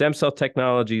 STEMCELL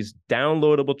Technologies'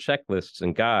 downloadable checklists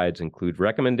and guides include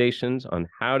recommendations on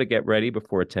how to get ready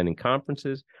before attending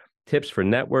conferences, tips for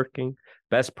networking,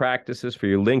 best practices for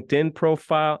your LinkedIn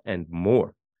profile, and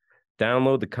more.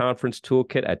 Download the conference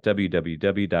toolkit at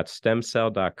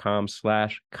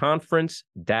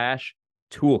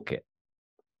www.stemcell.com/conference-toolkit.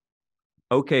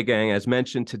 Okay, gang, as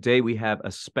mentioned, today we have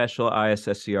a special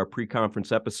ISSCR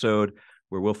pre-conference episode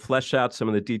where we'll flesh out some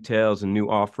of the details and new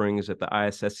offerings at the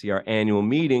ISSCR annual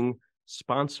meeting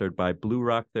sponsored by Blue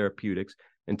Rock Therapeutics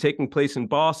and taking place in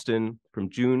Boston from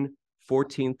June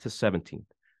 14th to 17th.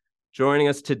 Joining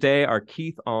us today are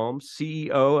Keith Alm,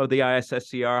 CEO of the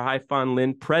ISSCR, Haifan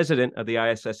Lin, President of the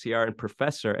ISSCR and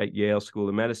Professor at Yale School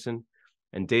of Medicine,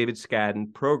 and David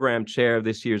Scadden, Program Chair of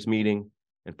this year's meeting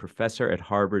and Professor at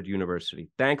Harvard University.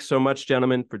 Thanks so much,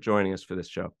 gentlemen, for joining us for this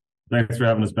show. Thanks for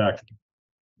having us back.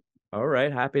 All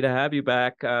right, happy to have you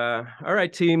back. All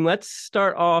right, team, let's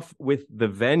start off with the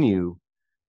venue.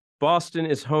 Boston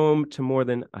is home to more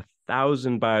than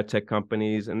 1,000 biotech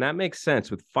companies, and that makes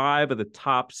sense with 5 of the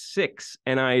top 6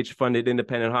 NIH-funded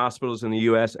independent hospitals in the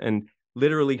U.S. and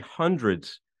literally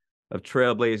hundreds of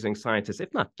trailblazing scientists,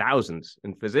 if not thousands,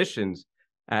 and physicians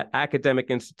at academic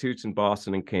institutes in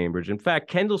Boston and Cambridge. In fact,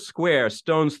 Kendall Square, a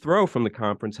stone's throw from the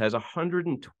conference, has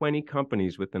 120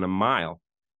 companies within a mile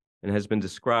and has been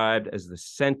described as the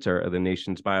center of the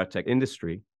nation's biotech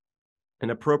industry, an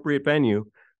appropriate venue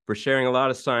for sharing a lot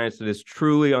of science that is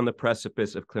truly on the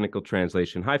precipice of clinical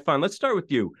translation. Haifan, let's start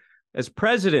with you. As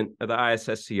president of the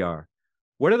ISSCR,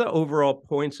 what are the overall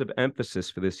points of emphasis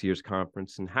for this year's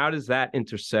conference, and how does that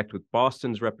intersect with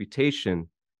Boston's reputation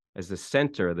as the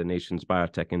center of the nation's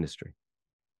biotech industry?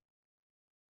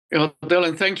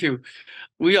 Dylan, thank you.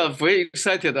 We are very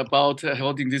excited about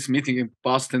holding this meeting in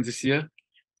Boston this year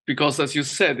because, as you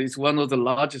said, it's one of the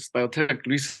largest biotech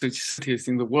research cities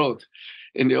in the world,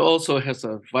 and it also has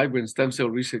a vibrant stem cell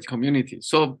research community.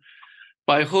 So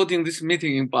by holding this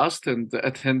meeting in Boston, the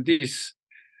attendees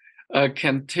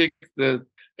can take the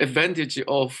advantage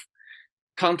of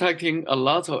contacting a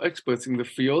lot of experts in the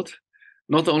field,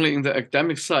 not only in the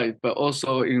academic side, but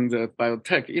also in the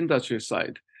biotech industry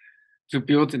side, to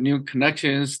build new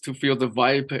connections, to feel the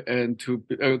vibe, and to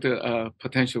build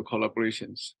potential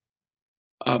collaborations.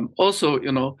 Also,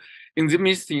 in the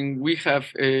meeting, we have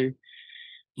a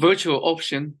virtual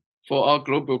option for our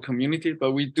global community,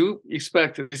 but we do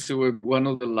expect this will be one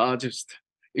of the largest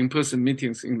in-person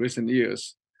meetings in recent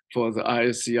years for the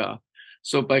ISSCR.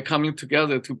 So by coming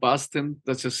together to Boston,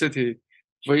 that's a city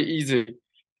very easy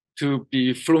to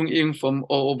be flown in from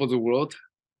all over the world.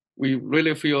 We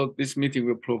really feel this meeting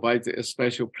will provide a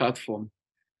special platform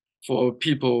for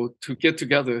people to get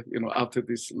together, after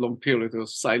this long period of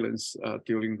silence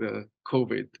during the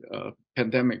COVID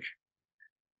pandemic.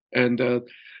 And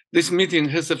this meeting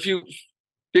has a few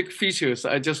big features.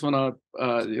 I just want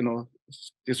to,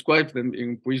 describe them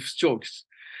in brief strokes.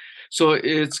 So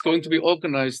it's going to be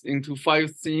organized into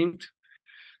 5 themes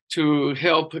to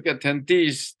help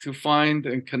attendees to find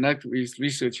and connect with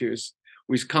researchers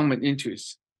with common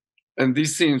interests. And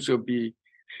these themes will be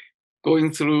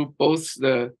going through both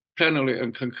the plenary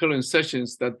and concurrent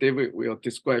sessions that David will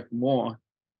describe more.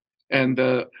 And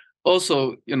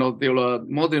also, there are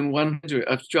more than 100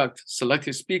 abstract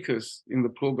selected speakers in the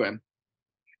program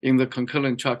in the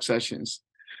concurrent track sessions,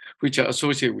 which are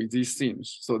associated with these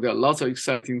themes. So there are lots of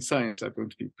exciting science that are going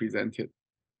to be presented.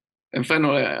 And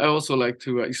finally, I also like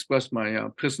to express my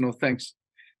personal thanks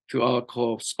to our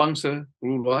co-sponsor,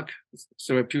 Blue Rock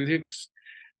Therapeutics,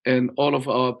 and all of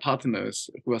our partners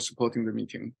who are supporting the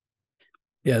meeting.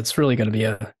 Yeah, it's really going to be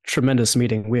a tremendous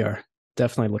meeting. We are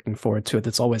definitely looking forward to it.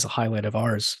 It's always a highlight of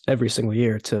ours every single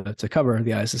year to cover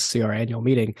the ISSCR annual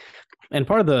meeting. And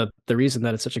part of the reason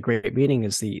that it's such a great meeting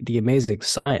is the amazing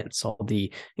science, all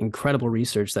the incredible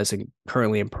research that's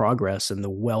currently in progress, and the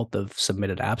wealth of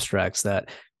submitted abstracts that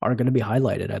are going to be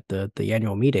highlighted at the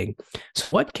annual meeting. So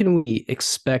what can we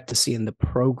expect to see in the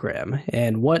program,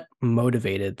 and what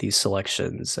motivated these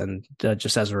selections? And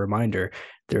just as a reminder,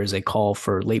 there is a call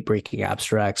for late-breaking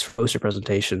abstracts for poster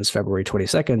presentations February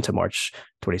 22nd to March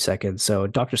 22nd. So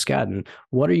Dr. Scadden,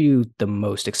 what are you the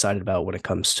most excited about when it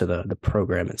comes to the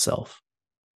program itself?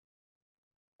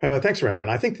 Thanks, Ren.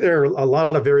 I think there are a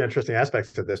lot of very interesting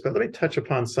aspects to this, but let me touch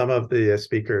upon some of the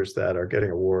speakers that are getting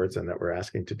awards and that we're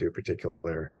asking to do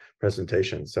particular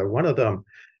presentations. So one of them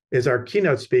is our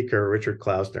keynote speaker, Richard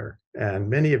Klausner. And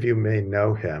many of you may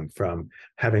know him from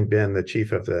having been the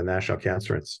chief of the National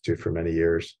Cancer Institute for many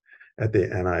years at the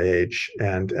NIH.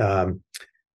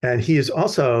 And he is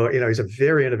also, he's a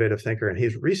very innovative thinker, and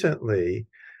he's recently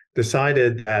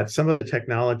decided that some of the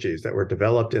technologies that were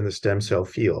developed in the stem cell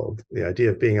field, the idea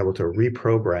of being able to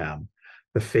reprogram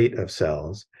the fate of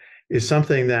cells, is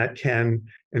something that can,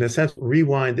 in a sense,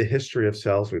 rewind the history of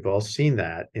cells. We've all seen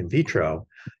that in vitro,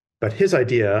 but his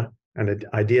idea, and an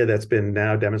idea that's been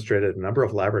now demonstrated in a number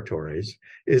of laboratories,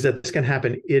 is that this can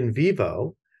happen in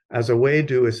vivo as a way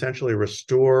to essentially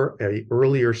restore an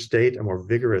earlier state, a more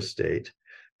vigorous state,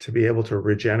 to be able to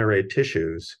regenerate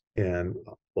tissues in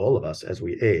all of us as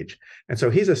we age. And so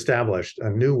he's established a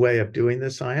new way of doing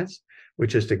this science,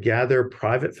 which is to gather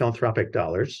private philanthropic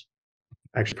dollars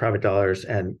actually private dollars,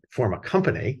 and form a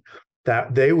company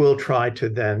that they will try to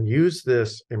then use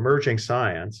this emerging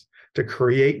science to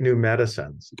create new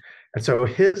medicines. And so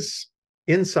his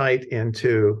insight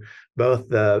into both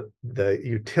the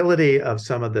utility of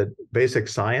some of the basic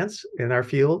science in our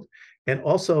field and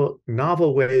also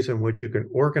novel ways in which you can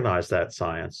organize that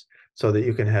science so that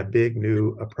you can have big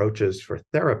new approaches for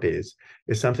therapies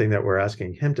is something that we're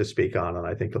asking him to speak on, and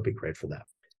I think he'll be great for that.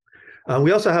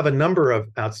 We also have a number of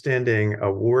outstanding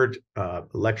award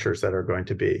lectures that are going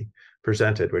to be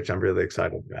presented, which I'm really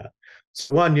excited about.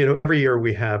 So one, every year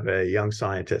we have a young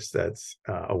scientist that's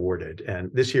awarded,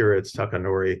 and this year it's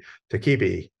Takanori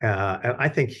Takibi. And I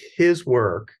think his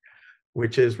work,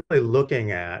 which is really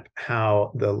looking at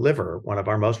how the liver, one of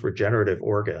our most regenerative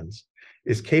organs,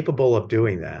 is capable of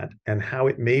doing that, and how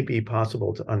it may be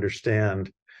possible to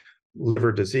understand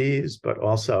liver disease, but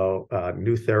also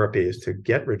new therapies to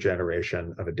get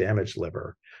regeneration of a damaged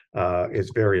liver,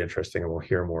 is very interesting, and we'll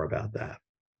hear more about that.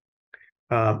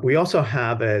 We also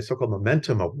have a so-called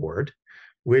Momentum Award,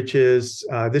 which is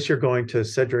this year going to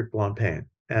Cedric Blancpain.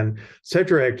 And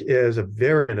Cedric is a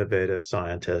very innovative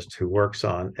scientist who works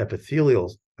on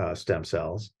epithelial stem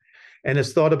cells and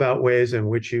has thought about ways in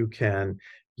which you can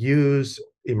use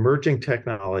emerging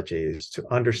technologies to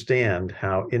understand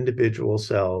how individual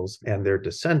cells and their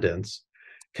descendants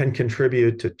can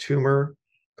contribute to tumor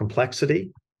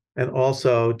complexity and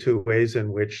also to ways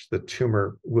in which the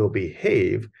tumor will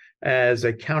behave as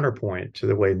a counterpoint to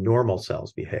the way normal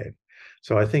cells behave.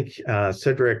 So I think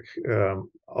Cedric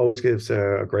always gives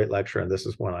a great lecture, and this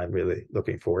is one I'm really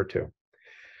looking forward to.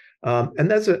 And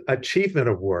that's an achievement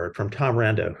award from Tom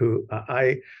Rando, who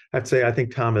I'd say I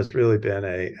think Tom has really been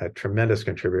a tremendous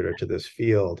contributor to this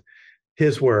field.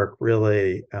 His work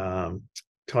really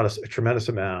taught us a tremendous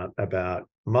amount about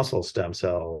muscle stem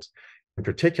cells in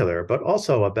particular, but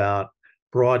also about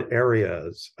broad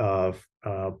areas of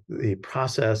the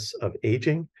process of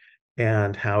aging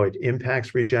and how it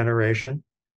impacts regeneration.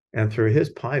 And through his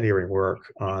pioneering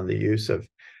work on the use of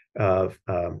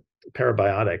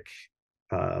parabiotic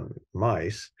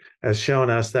mice has shown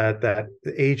us that the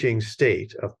aging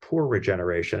state of poor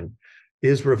regeneration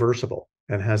is reversible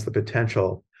and has the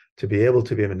potential to be able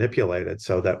to be manipulated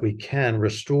so that we can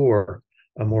restore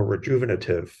a more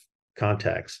rejuvenative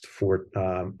context for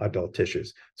adult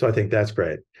tissues. So I think that's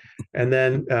great. And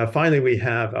then finally, we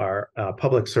have our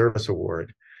Public Service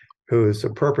Award, whose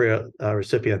appropriate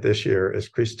recipient this year is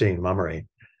Christine Mummery.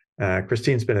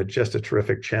 Christine's been just a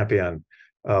terrific champion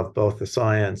of both the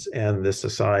science and the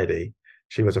society.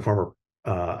 She was a former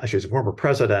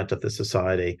president of the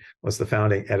society, was the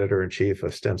founding editor-in-chief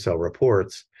of Stem Cell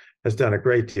Reports, has done a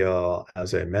great deal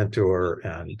as a mentor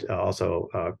and also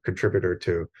a contributor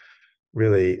to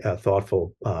really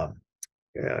thoughtful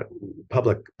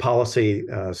public policy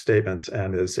statements,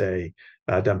 and is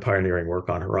done pioneering work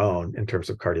on her own in terms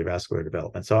of cardiovascular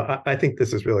development. So I think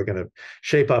this is really going to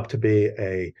shape up to be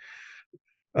a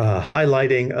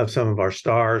highlighting of some of our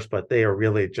stars, but they are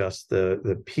really just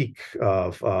the peak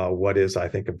of what is, I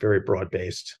think, a very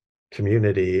broad-based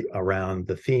community around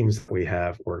the themes that we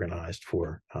have organized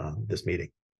for this meeting.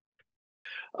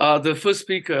 The first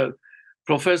speaker,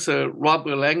 Professor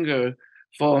Robert Langer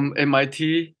from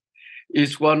MIT,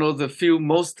 is one of the few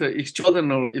most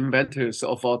extraordinary inventors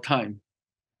of our time.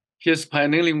 His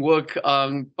pioneering work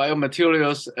on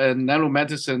biomaterials and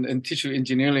nanomedicine and tissue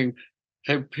engineering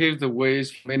have paved the way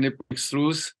for many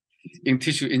breakthroughs in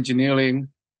tissue engineering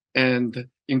and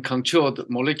in controlled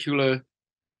molecular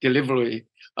delivery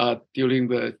during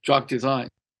the drug design.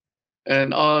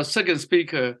 And our second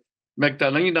speaker,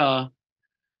 Magdalena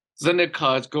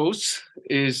Zenekar-Gos,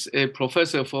 is a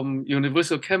professor from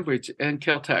University of Cambridge and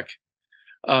Caltech.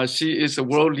 She is a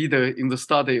world leader in the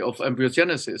study of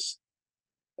embryogenesis.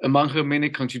 Among her many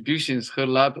contributions, her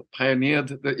lab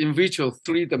pioneered the in vitro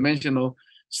three-dimensional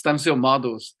stem cell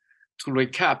models to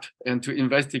recap and to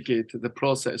investigate the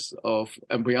process of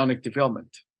embryonic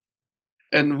development.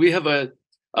 And we have a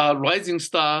rising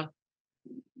star,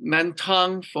 Nan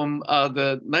Tang from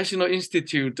the National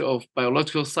Institute of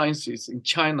Biological Sciences in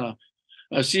China.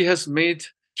 She has made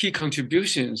key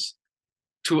contributions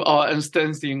to our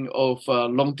understanding of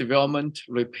lung development,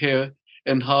 repair,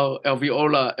 and how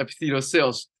alveolar epithelial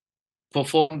cells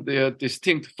perform their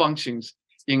distinct functions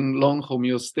in lung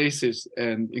homeostasis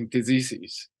and in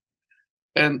diseases.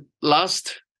 And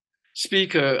last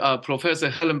speaker, Professor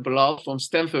Helen Blau from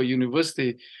Stanford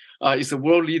University, is a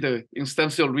world leader in stem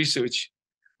cell research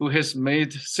who has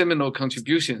made seminal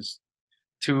contributions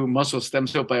to muscle stem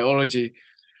cell biology,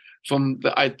 from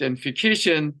the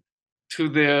identification to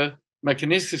their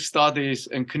mechanistic studies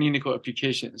and clinical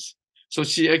applications. So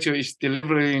she actually is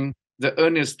delivering the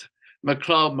Ernest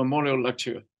McLeod Memorial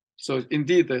Lecture. So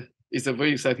indeed, it's a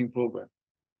very exciting program.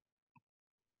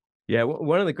 Yeah,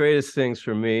 one of the greatest things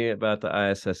for me about the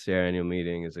ISSCR annual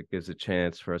meeting is it gives a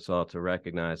chance for us all to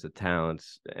recognize the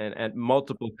talents and at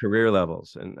multiple career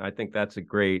levels. And I think that's a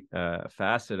great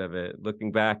facet of it.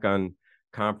 Looking back on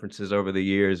conferences over the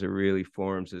years, it really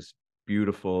forms this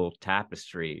beautiful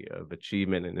tapestry of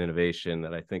achievement and innovation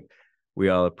that I think we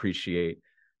all appreciate.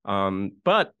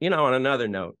 But, on another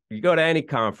note, you go to any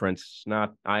conference,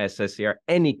 not ISSCR,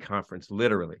 any conference,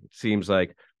 literally, it seems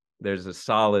like there's a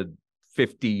solid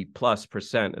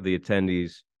 50+% of the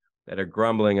attendees that are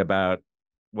grumbling about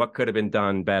what could have been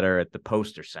done better at the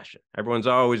poster session. Everyone's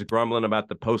always grumbling about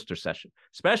the poster session,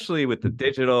 especially with the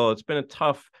digital. It's been a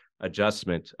tough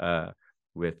adjustment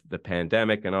with the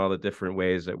pandemic and all the different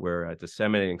ways that we're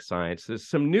disseminating science. There's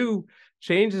some new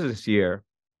changes this year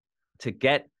to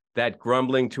get that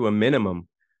grumbling to a minimum.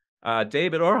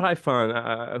 David or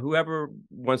Haifan, whoever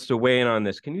wants to weigh in on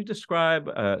this, can you describe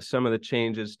some of the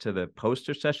changes to the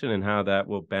poster session and how that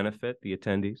will benefit the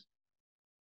attendees?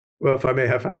 Well, if I may,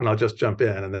 Haifan, I'll just jump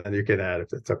in and then you can add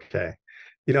if it's okay.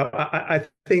 I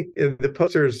think the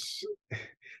posters,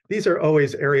 these are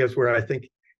always areas where I think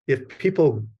if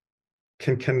people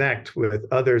can connect with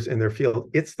others in their field,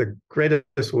 it's the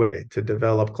greatest way to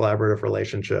develop collaborative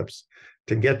relationships,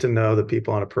 to get to know the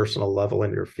people on a personal level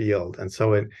in your field. And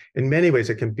so in many ways,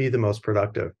 it can be the most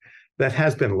productive. That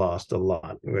has been lost a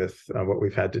lot with what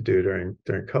we've had to do during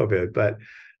COVID. But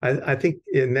I think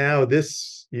now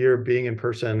this year being in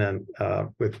person and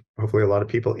with hopefully a lot of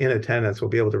people in attendance, we'll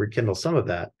be able to rekindle some of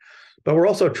that. But we're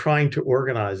also trying to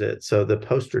organize it so the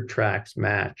poster tracks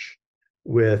match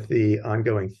with the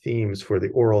ongoing themes for the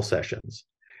oral sessions.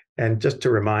 And just to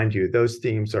remind you, those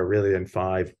themes are really in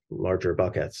 5 larger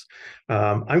buckets.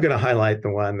 I'm going to highlight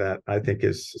the one that I think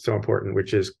is so important,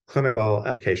 which is clinical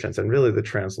applications and really the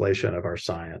translation of our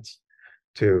science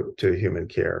to human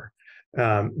care.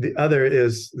 The other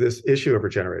is this issue of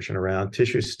regeneration around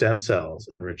tissue stem cells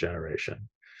and regeneration,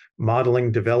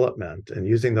 modeling development and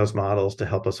using those models to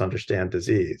help us understand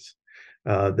disease.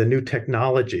 The new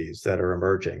technologies that are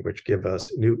emerging, which give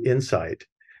us new insight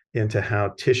into how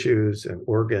tissues and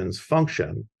organs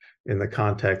function in the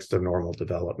context of normal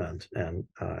development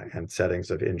and settings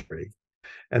of injury.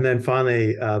 And then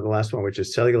finally, the last one, which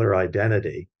is cellular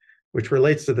identity, which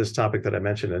relates to this topic that I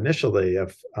mentioned initially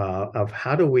of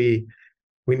how do we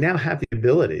now have the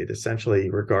ability to essentially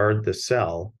regard the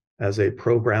cell as a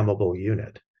programmable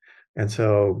unit. And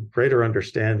so greater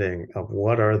understanding of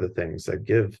what are the things that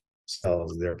give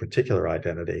cells their particular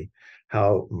identity,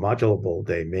 how modulable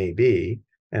they may be,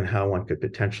 and how one could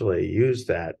potentially use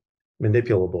that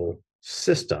manipulable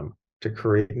system to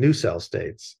create new cell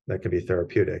states that can be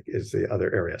therapeutic is the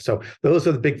other area. So those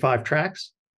are the big 5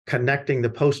 tracks, connecting the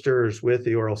posters with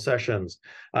the oral sessions.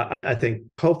 I think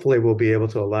hopefully we'll be able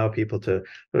to allow people to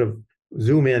sort of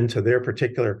zoom into their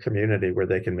particular community where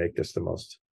they can make this the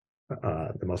most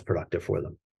productive for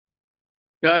them.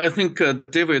 Yeah, I think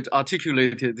David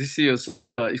articulated this year's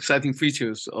exciting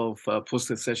features of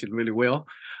poster session really well.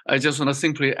 I just want to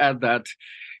simply add that,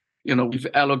 we've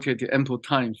allocated ample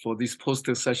time for these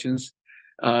poster sessions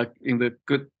in the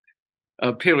good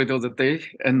period of the day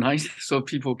and night, so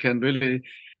people can really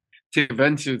take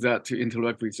advantage of that to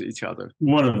interact with each other.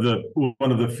 One of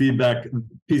the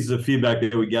pieces of feedback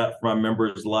that we got from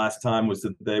members last time was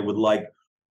that they would like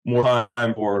more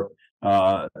time for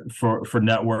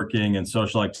networking and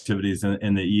social activities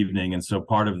in the evening. And so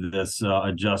part of this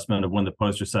adjustment of when the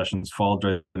poster sessions fall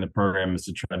during the program is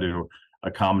to try to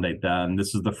accommodate that. And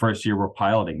this is the first year we're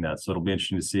piloting that. So it'll be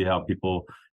interesting to see how people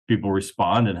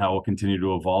respond and how we'll continue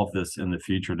to evolve this in the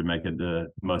future to make it the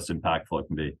most impactful it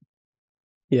can be.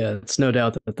 Yeah, it's no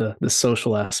doubt that the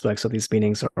social aspects of these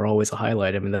meetings are always a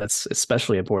highlight. I mean, that's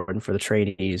especially important for the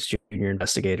trainees, junior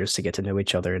investigators to get to know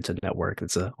each other and to network.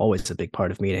 It's always a big part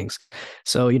of meetings.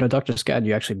 So, Dr. Scadden,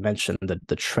 you actually mentioned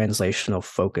the translational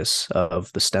focus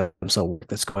of the stem cell work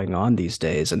that's going on these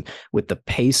days. And with the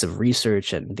pace of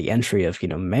research and the entry of,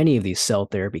 many of these cell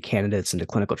therapy candidates into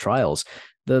clinical trials,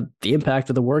 the impact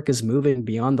of the work is moving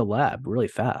beyond the lab really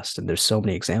fast. And there's so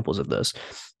many examples of this.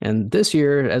 And this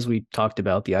year, as we talked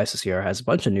about, the ISSCR has a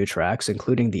bunch of new tracks,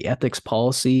 including the ethics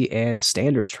policy and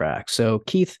standards track. So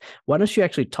Keith, why don't you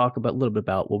actually talk a little bit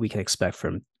about what we can expect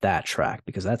from that track,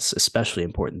 because that's especially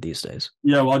important these days.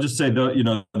 Yeah, well, I'll just say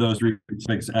those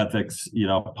topics, ethics,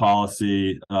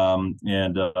 policy,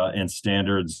 and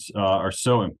standards are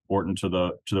so important to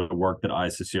the work that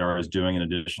ISSCR is doing in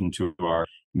addition to our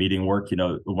meeting work.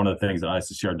 One of the things that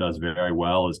ISSCR does very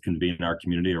well is convene our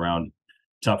community around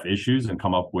tough issues and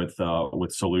come up with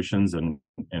solutions and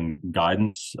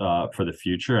guidance for the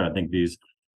future. And I think these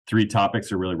three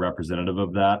topics are really representative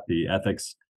of that. The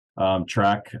ethics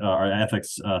track, our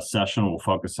ethics session will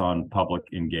focus on public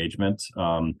engagement.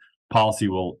 Policy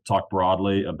will talk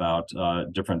broadly about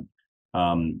different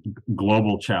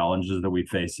global challenges that we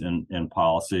face in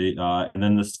policy. And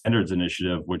then the standards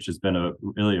initiative, which has been a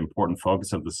really important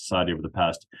focus of the society over the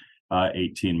past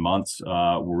 18 months,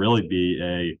 will really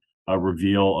be a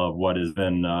reveal of what has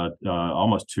been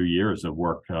almost 2 years of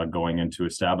work going into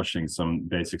establishing some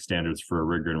basic standards for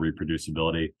rigor and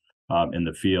reproducibility in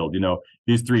the field.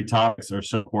 These three topics are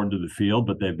so important to the field,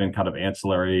 but they've been kind of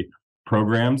ancillary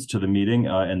programs to the meeting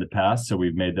in the past. So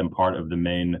we've made them part of the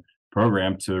main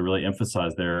program to really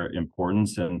emphasize their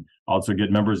importance and also get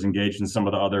members engaged in some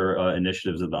of the other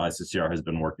initiatives that the ISSCR has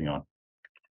been working on.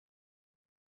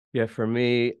 Yeah, for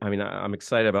me, I mean, I'm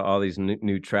excited about all these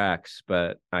new tracks,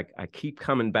 but I keep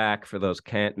coming back for those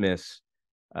can't miss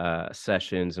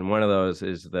sessions. And one of those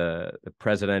is the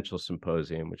presidential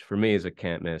symposium, which for me is a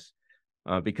can't miss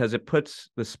because it puts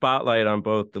the spotlight on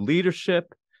both the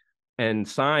leadership and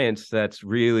science that's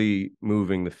really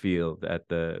moving the field at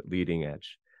the leading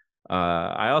edge.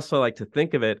 I also like to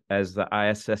think of it as the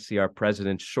ISSCR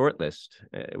President's Shortlist,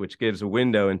 which gives a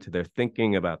window into their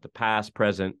thinking about the past,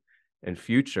 present, and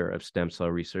future of stem cell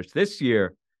research. This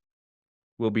year,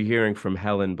 we'll be hearing from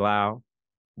Helen Blau,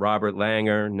 Robert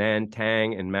Langer, Nan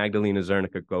Tang, and Magdalena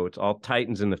Zernicka-Goetz, all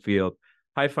titans in the field.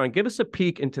 Haifan, give us a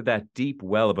peek into that deep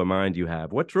well of a mind you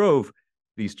have. What drove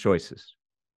these choices?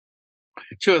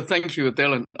 Sure, thank you,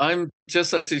 Dylan. I'm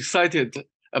just as excited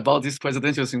about this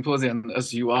presidential symposium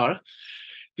as you are,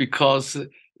 because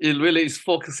it really is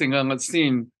focusing on a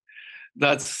theme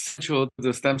that's central to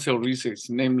the stem cell research,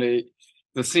 namely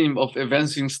the theme of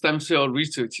advancing stem cell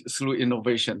research through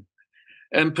innovation.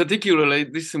 And particularly,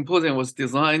 this symposium was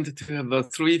designed to have a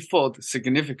threefold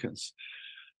significance.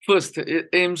 First, it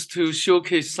aims to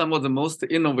showcase some of the most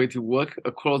innovative work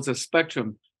across the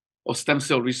spectrum of stem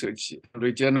cell research and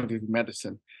regenerative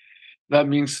medicine. That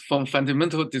means from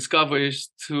fundamental discoveries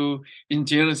to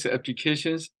ingenious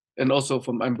applications, and also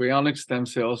from embryonic stem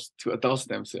cells to adult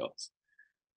stem cells.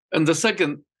 And the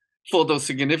second photo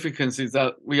significance is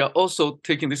that we are also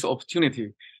taking this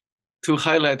opportunity to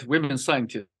highlight women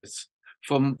scientists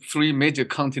from three major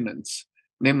continents,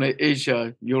 namely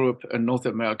Asia, Europe, and North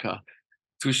America,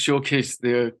 to showcase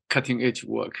their cutting-edge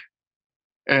work.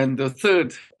 And the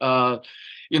third,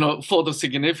 photo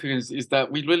significance is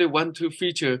that we really want to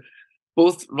feature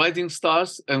both rising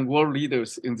stars and world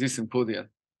leaders in this symposium.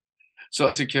 So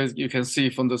as you can see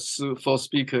from the four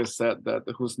speakers that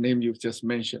whose name you've just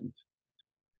mentioned.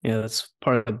 Yeah, that's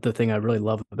part of the thing I really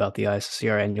love about the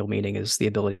ISSCR annual meeting is the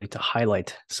ability to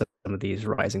highlight some of these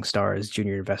rising stars,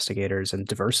 junior investigators, and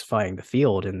diversifying the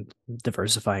field and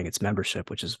diversifying its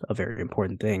membership, which is a very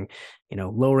important thing.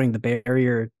 Lowering the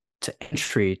barrier to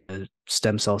entry to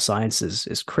stem cell science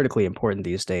is critically important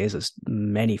these days, as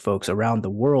many folks around the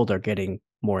world are getting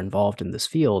more involved in this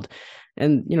field.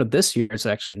 And, this year is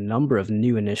actually a number of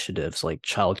new initiatives like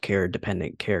child care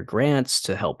dependent care grants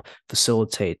to help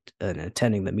facilitate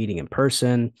attending the meeting in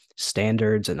person,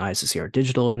 standards and ISSCR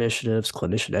digital initiatives,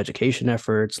 clinician education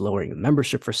efforts, lowering the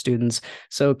membership for students.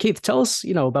 So Keith, tell us,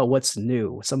 about what's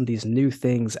new, some of these new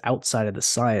things outside of the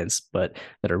science, but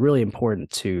that are really important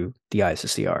to the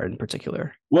ISSCR in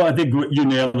particular. Well, I think you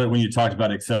nailed it when you talked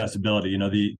about accessibility.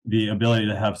 The ability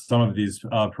to have some of these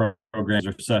programs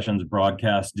or sessions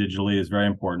broadcast digitally is very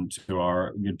important to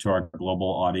our global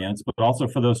audience, but also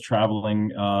for those traveling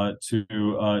to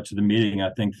the meeting.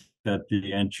 I think that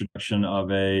the introduction of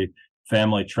a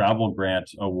family travel grant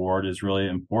award is really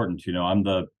important. I'm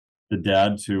the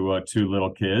dad to two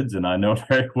little kids, and I know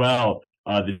very well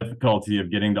the difficulty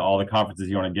of getting to all the conferences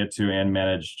you want to get to and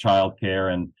manage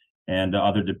childcare and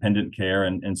other dependent care.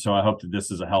 And so I hope that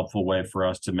this is a helpful way for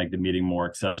us to make the meeting more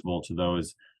accessible to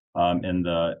those in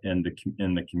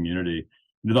the community.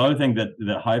 The other thing that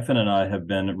Haifan and I have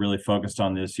been really focused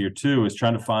on this year too is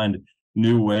trying to find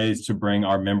new ways to bring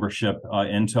our membership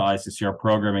into ISSCR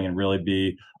programming and really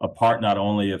be a part not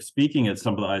only of speaking at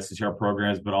some of the ISSCR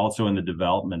programs, but also in the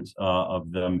development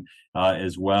of them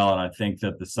as well. And I think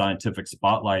that the scientific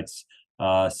spotlights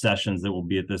sessions that will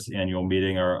be at this annual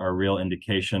meeting are a real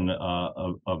indication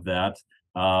of that.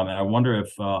 And I wonder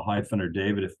if Haifan or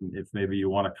David, if maybe you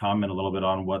want to comment a little bit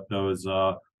on what those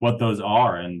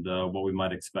are and what we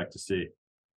might expect to see.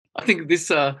 I think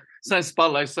this science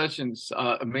spotlight sessions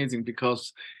are amazing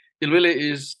because it really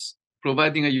is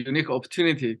providing a unique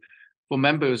opportunity for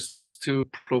members to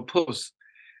propose,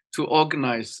 to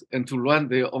organize, and to run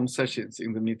their own sessions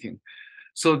in the meeting.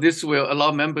 So this will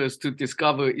allow members to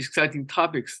discover exciting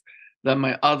topics that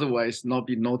might otherwise not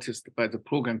be noticed by the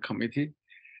program committee,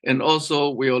 and also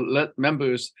will let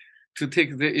members to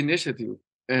take the initiative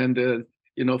and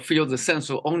feel the sense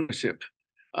of ownership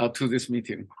to this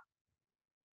meeting.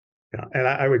 Yeah, and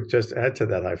I would just add to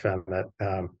that, I found that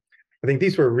I think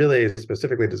these were really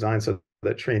specifically designed so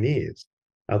that trainees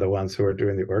are the ones who are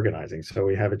doing the organizing. So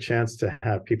we have a chance to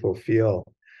have people feel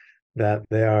that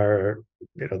they are,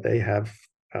 they have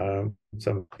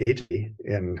some agency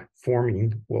in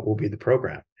forming what will be the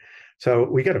program. So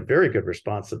we got a very good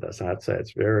response to this. And I'd say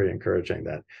it's very encouraging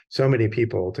that so many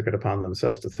people took it upon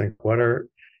themselves to think, what are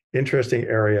interesting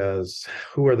areas?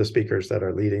 Who are the speakers that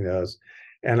are leading those?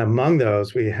 And among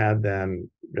those, we had then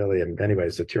really, in many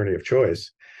ways, the tyranny of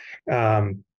choice.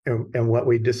 And what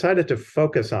we decided to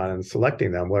focus on in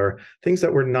selecting them were things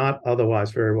that were not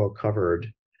otherwise very well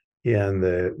covered in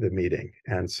the meeting.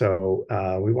 And so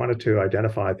we wanted to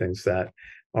identify things that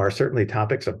are certainly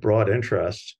topics of broad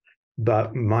interest,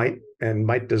 but might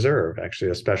deserve actually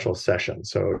a special session.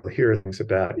 So here are things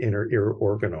about inner ear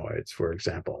organoids, for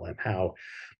example, and how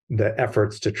the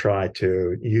efforts to try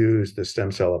to use the stem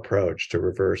cell approach to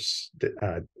reverse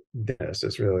this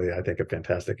is really, I think, a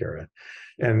fantastic area.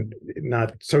 And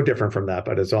not so different from that,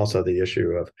 but it's also the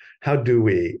issue of how do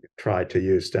we try to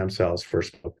use stem cells for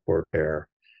support care,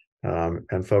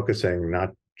 and focusing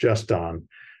not just on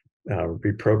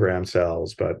reprogrammed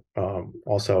cells, but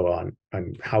also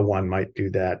on how one might do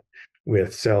that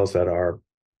with cells that are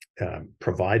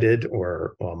provided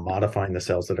or modifying the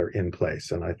cells that are in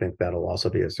place. And I think that'll also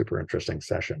be a super interesting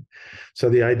session. So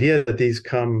the idea that these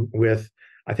come with,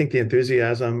 I think, the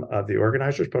enthusiasm of the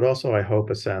organizers, but also I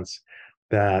hope a sense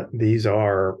that these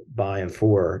are by and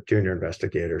for junior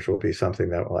investigators will be something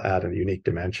that will add a unique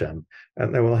dimension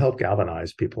and that will help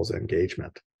galvanize people's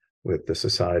engagement with the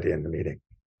society and the meeting.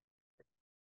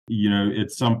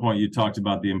 At some point you talked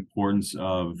about the importance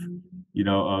of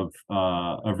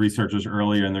researchers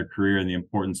earlier in their career and the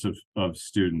importance of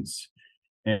students.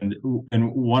 And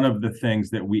one of the things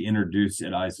that we introduced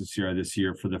at ISSCR this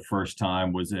year for the first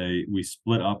time was we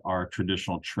split up our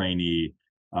traditional trainee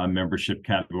membership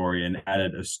category and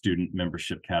added a student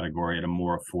membership category at a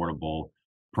more affordable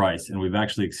price. And we've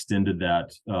actually extended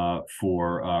that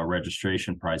for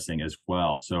registration pricing as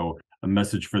well. So a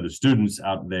message for the students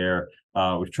out there,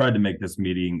 we've tried to make this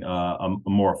meeting a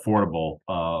more affordable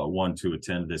one to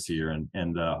attend this year,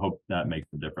 and hope that makes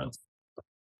a difference.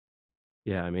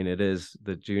 Yeah, I mean, it is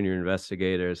the junior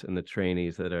investigators and the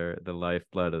trainees that are the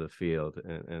lifeblood of the field,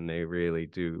 and they really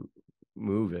do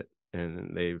move it.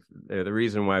 And they're the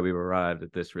reason why we've arrived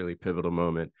at this really pivotal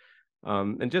moment.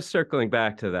 And just circling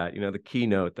back to that, the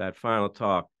keynote, that final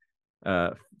talk,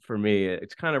 for me,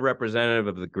 it's kind of representative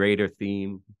of the greater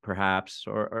theme, perhaps,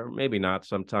 or maybe not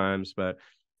sometimes, but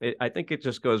I think it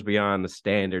just goes beyond the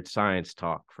standard science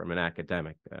talk from an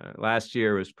academic. Last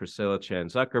year was Priscilla Chan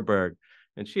Zuckerberg,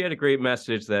 and she had a great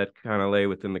message that kind of lay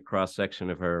within the cross-section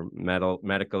of her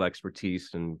medical expertise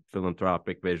and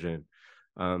philanthropic vision.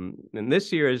 And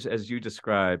this year, as you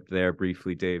described there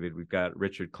briefly, David, we've got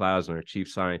Richard Klausner, chief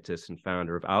scientist and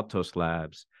founder of Altos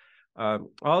Labs. All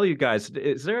of you guys,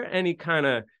 is there any kind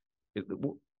of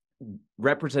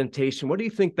representation? What do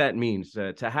you think that means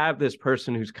to have this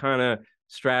person who's kind of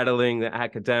straddling the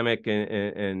academic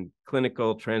and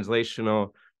clinical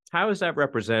translational? How is that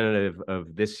representative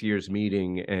of this year's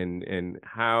meeting and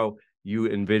how you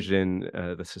envision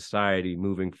the society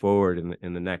moving forward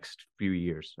in the next few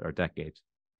years or decades?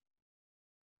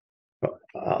 Well,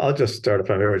 I'll just start if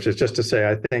I may, which is just to say,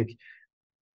 I think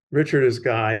Richard is a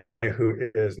guy who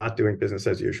is not doing business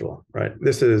as usual, right?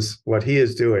 This is what he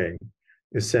is doing,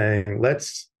 is saying,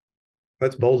 let's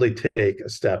boldly take a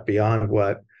step beyond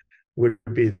what would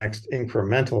be the next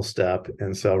incremental step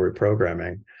in cell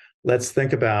reprogramming. Let's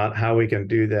think about how we can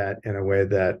do that in a way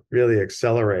that really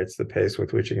accelerates the pace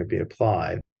with which it can be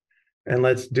applied. And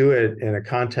let's do it in a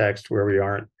context where we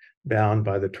aren't bound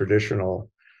by the traditional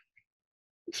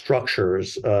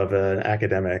structures of an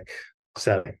academic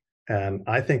setting. And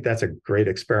I think that's a great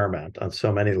experiment on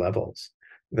so many levels,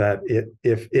 that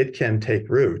if it can take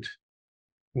root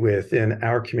within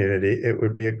our community, it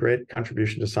would be a great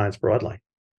contribution to science broadly,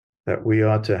 that we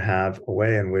ought to have a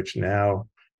way in which now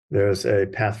there's a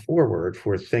path forward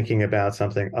for thinking about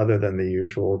something other than the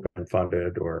usual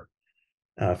funded or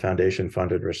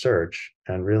foundation-funded research,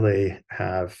 and really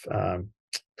have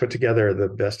put together the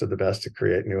best of the best to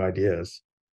create new ideas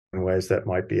in ways that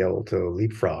might be able to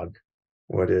leapfrog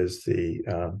what is the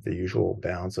usual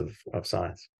bounds of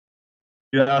science.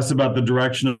 You asked about the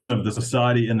direction of the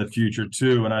society in the future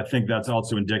too, and I think that's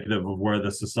also indicative of where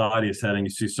the society is heading.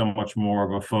 You see so much more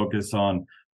of a focus on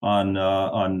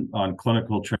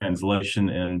clinical translation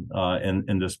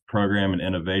in this program and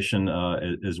innovation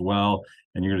as well.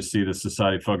 And you're going to see the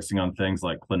society focusing on things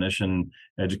like clinician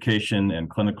education and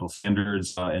clinical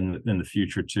standards in the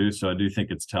future too. So I do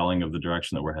think it's telling of the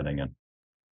direction that we're heading in.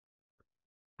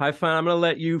 Haifan, I'm going to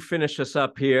let you finish us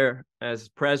up here as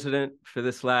president for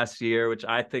this last year, which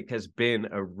I think has been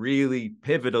a really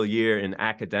pivotal year in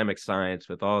academic science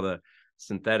with all the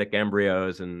synthetic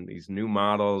embryos and these new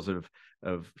models of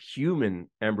human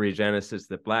embryogenesis,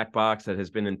 the black box that has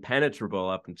been impenetrable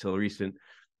up until recent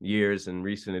years and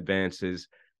recent advances.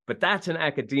 But that's in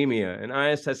academia, and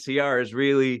ISSCR is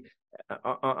really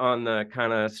on the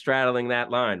kind of straddling that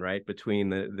line, right, between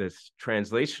this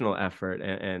translational effort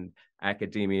and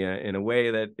academia in a way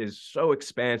that is so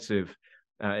expansive.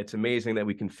 It's amazing that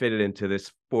we can fit it into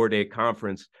this 4-day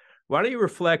conference. Why don't you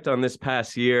reflect on this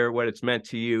past year, what it's meant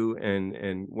to you,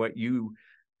 and what you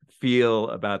feel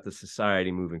about the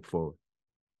society moving forward?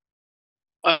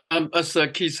 As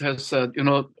Keith has said,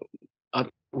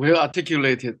 well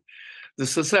articulated, the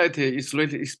society is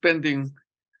really expanding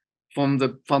from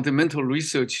the fundamental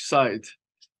research side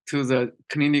to the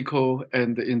clinical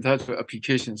and the industrial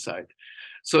application side.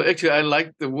 So actually, I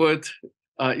like the word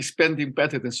expanding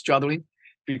better than straddling,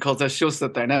 because that shows the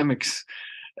dynamics.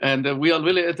 And we are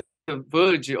really at the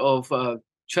verge of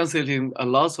translating a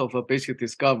lot of basic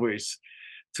discoveries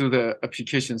to the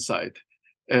application side.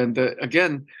 And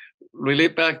again,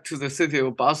 relate back to the city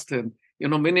of Boston,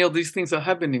 many of these things are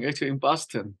happening actually in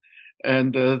Boston.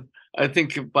 And I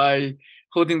think by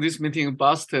holding this meeting in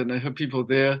Boston and have people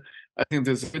there, I think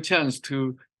there's a chance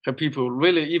to have people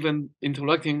really even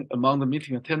interacting among the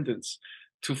meeting attendants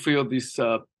to feel this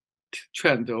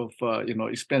trend of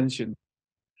expansion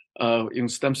in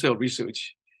stem cell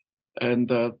research. And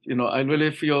I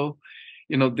really feel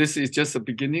this is just the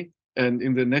beginning, and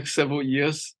in the next several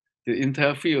years the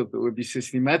entire field will be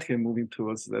systematically moving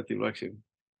towards that direction.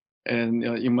 And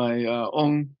in my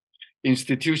own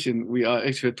institution, we are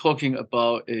actually talking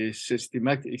about a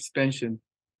systematic expansion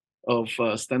of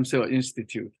Stem Cell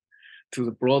Institute to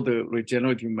the broader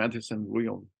regenerative medicine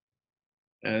realm.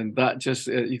 And that just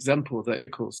an example that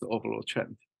echoes the overall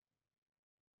trend.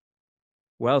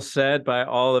 Well said by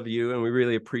all of you, and we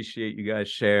really appreciate you guys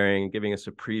sharing, giving us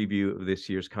a preview of this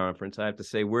year's conference. I have to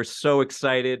say, we're so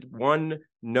excited. One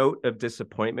note of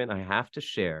disappointment I have to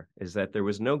share is that there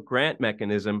was no grant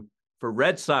mechanism for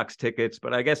Red Sox tickets,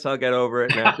 but I guess I'll get over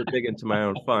it and have to dig into my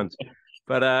own funds.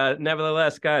 But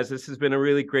nevertheless, guys, this has been a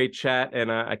really great chat,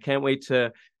 and I can't wait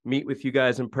to meet with you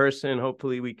guys in person.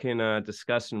 Hopefully we can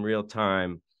discuss in real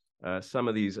time some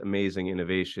of these amazing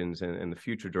innovations and the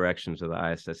future directions of the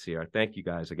ISSCR. Thank you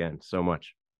guys again so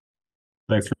much.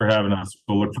 Thanks for having us.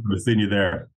 We'll look forward to seeing you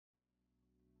there.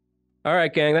 All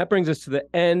right, gang, that brings us to the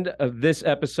end of this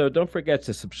episode. Don't forget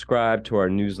to subscribe to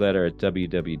our newsletter at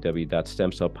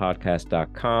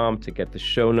www.stemcellpodcast.com to get the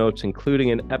show notes, including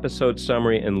an episode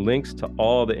summary and links to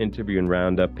all the interview and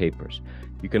roundup papers.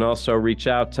 You can also reach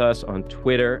out to us on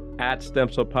Twitter at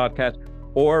StemCellPodcast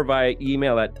or via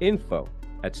email at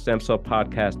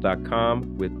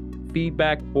info@stemcellpodcast.com with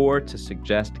feedback or to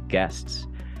suggest guests.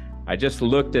 I just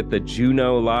looked at the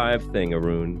Juno Live thing,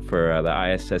 Arun, for the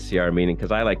ISSCR meeting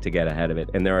because I like to get ahead of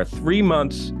it. And there are 3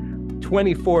 months,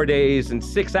 24 days, and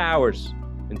 6 hours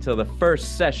until the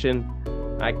first session.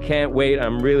 I can't wait.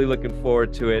 I'm really looking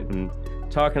forward to it. And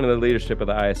talking to the leadership of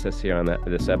the ISSCR on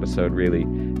this episode really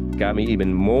got me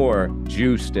even more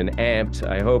juiced and amped.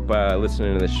 I hope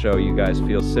listening to this show, you guys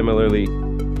feel similarly.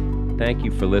 Thank you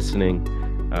for listening.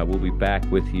 We'll be back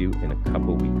with you in a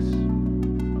couple weeks.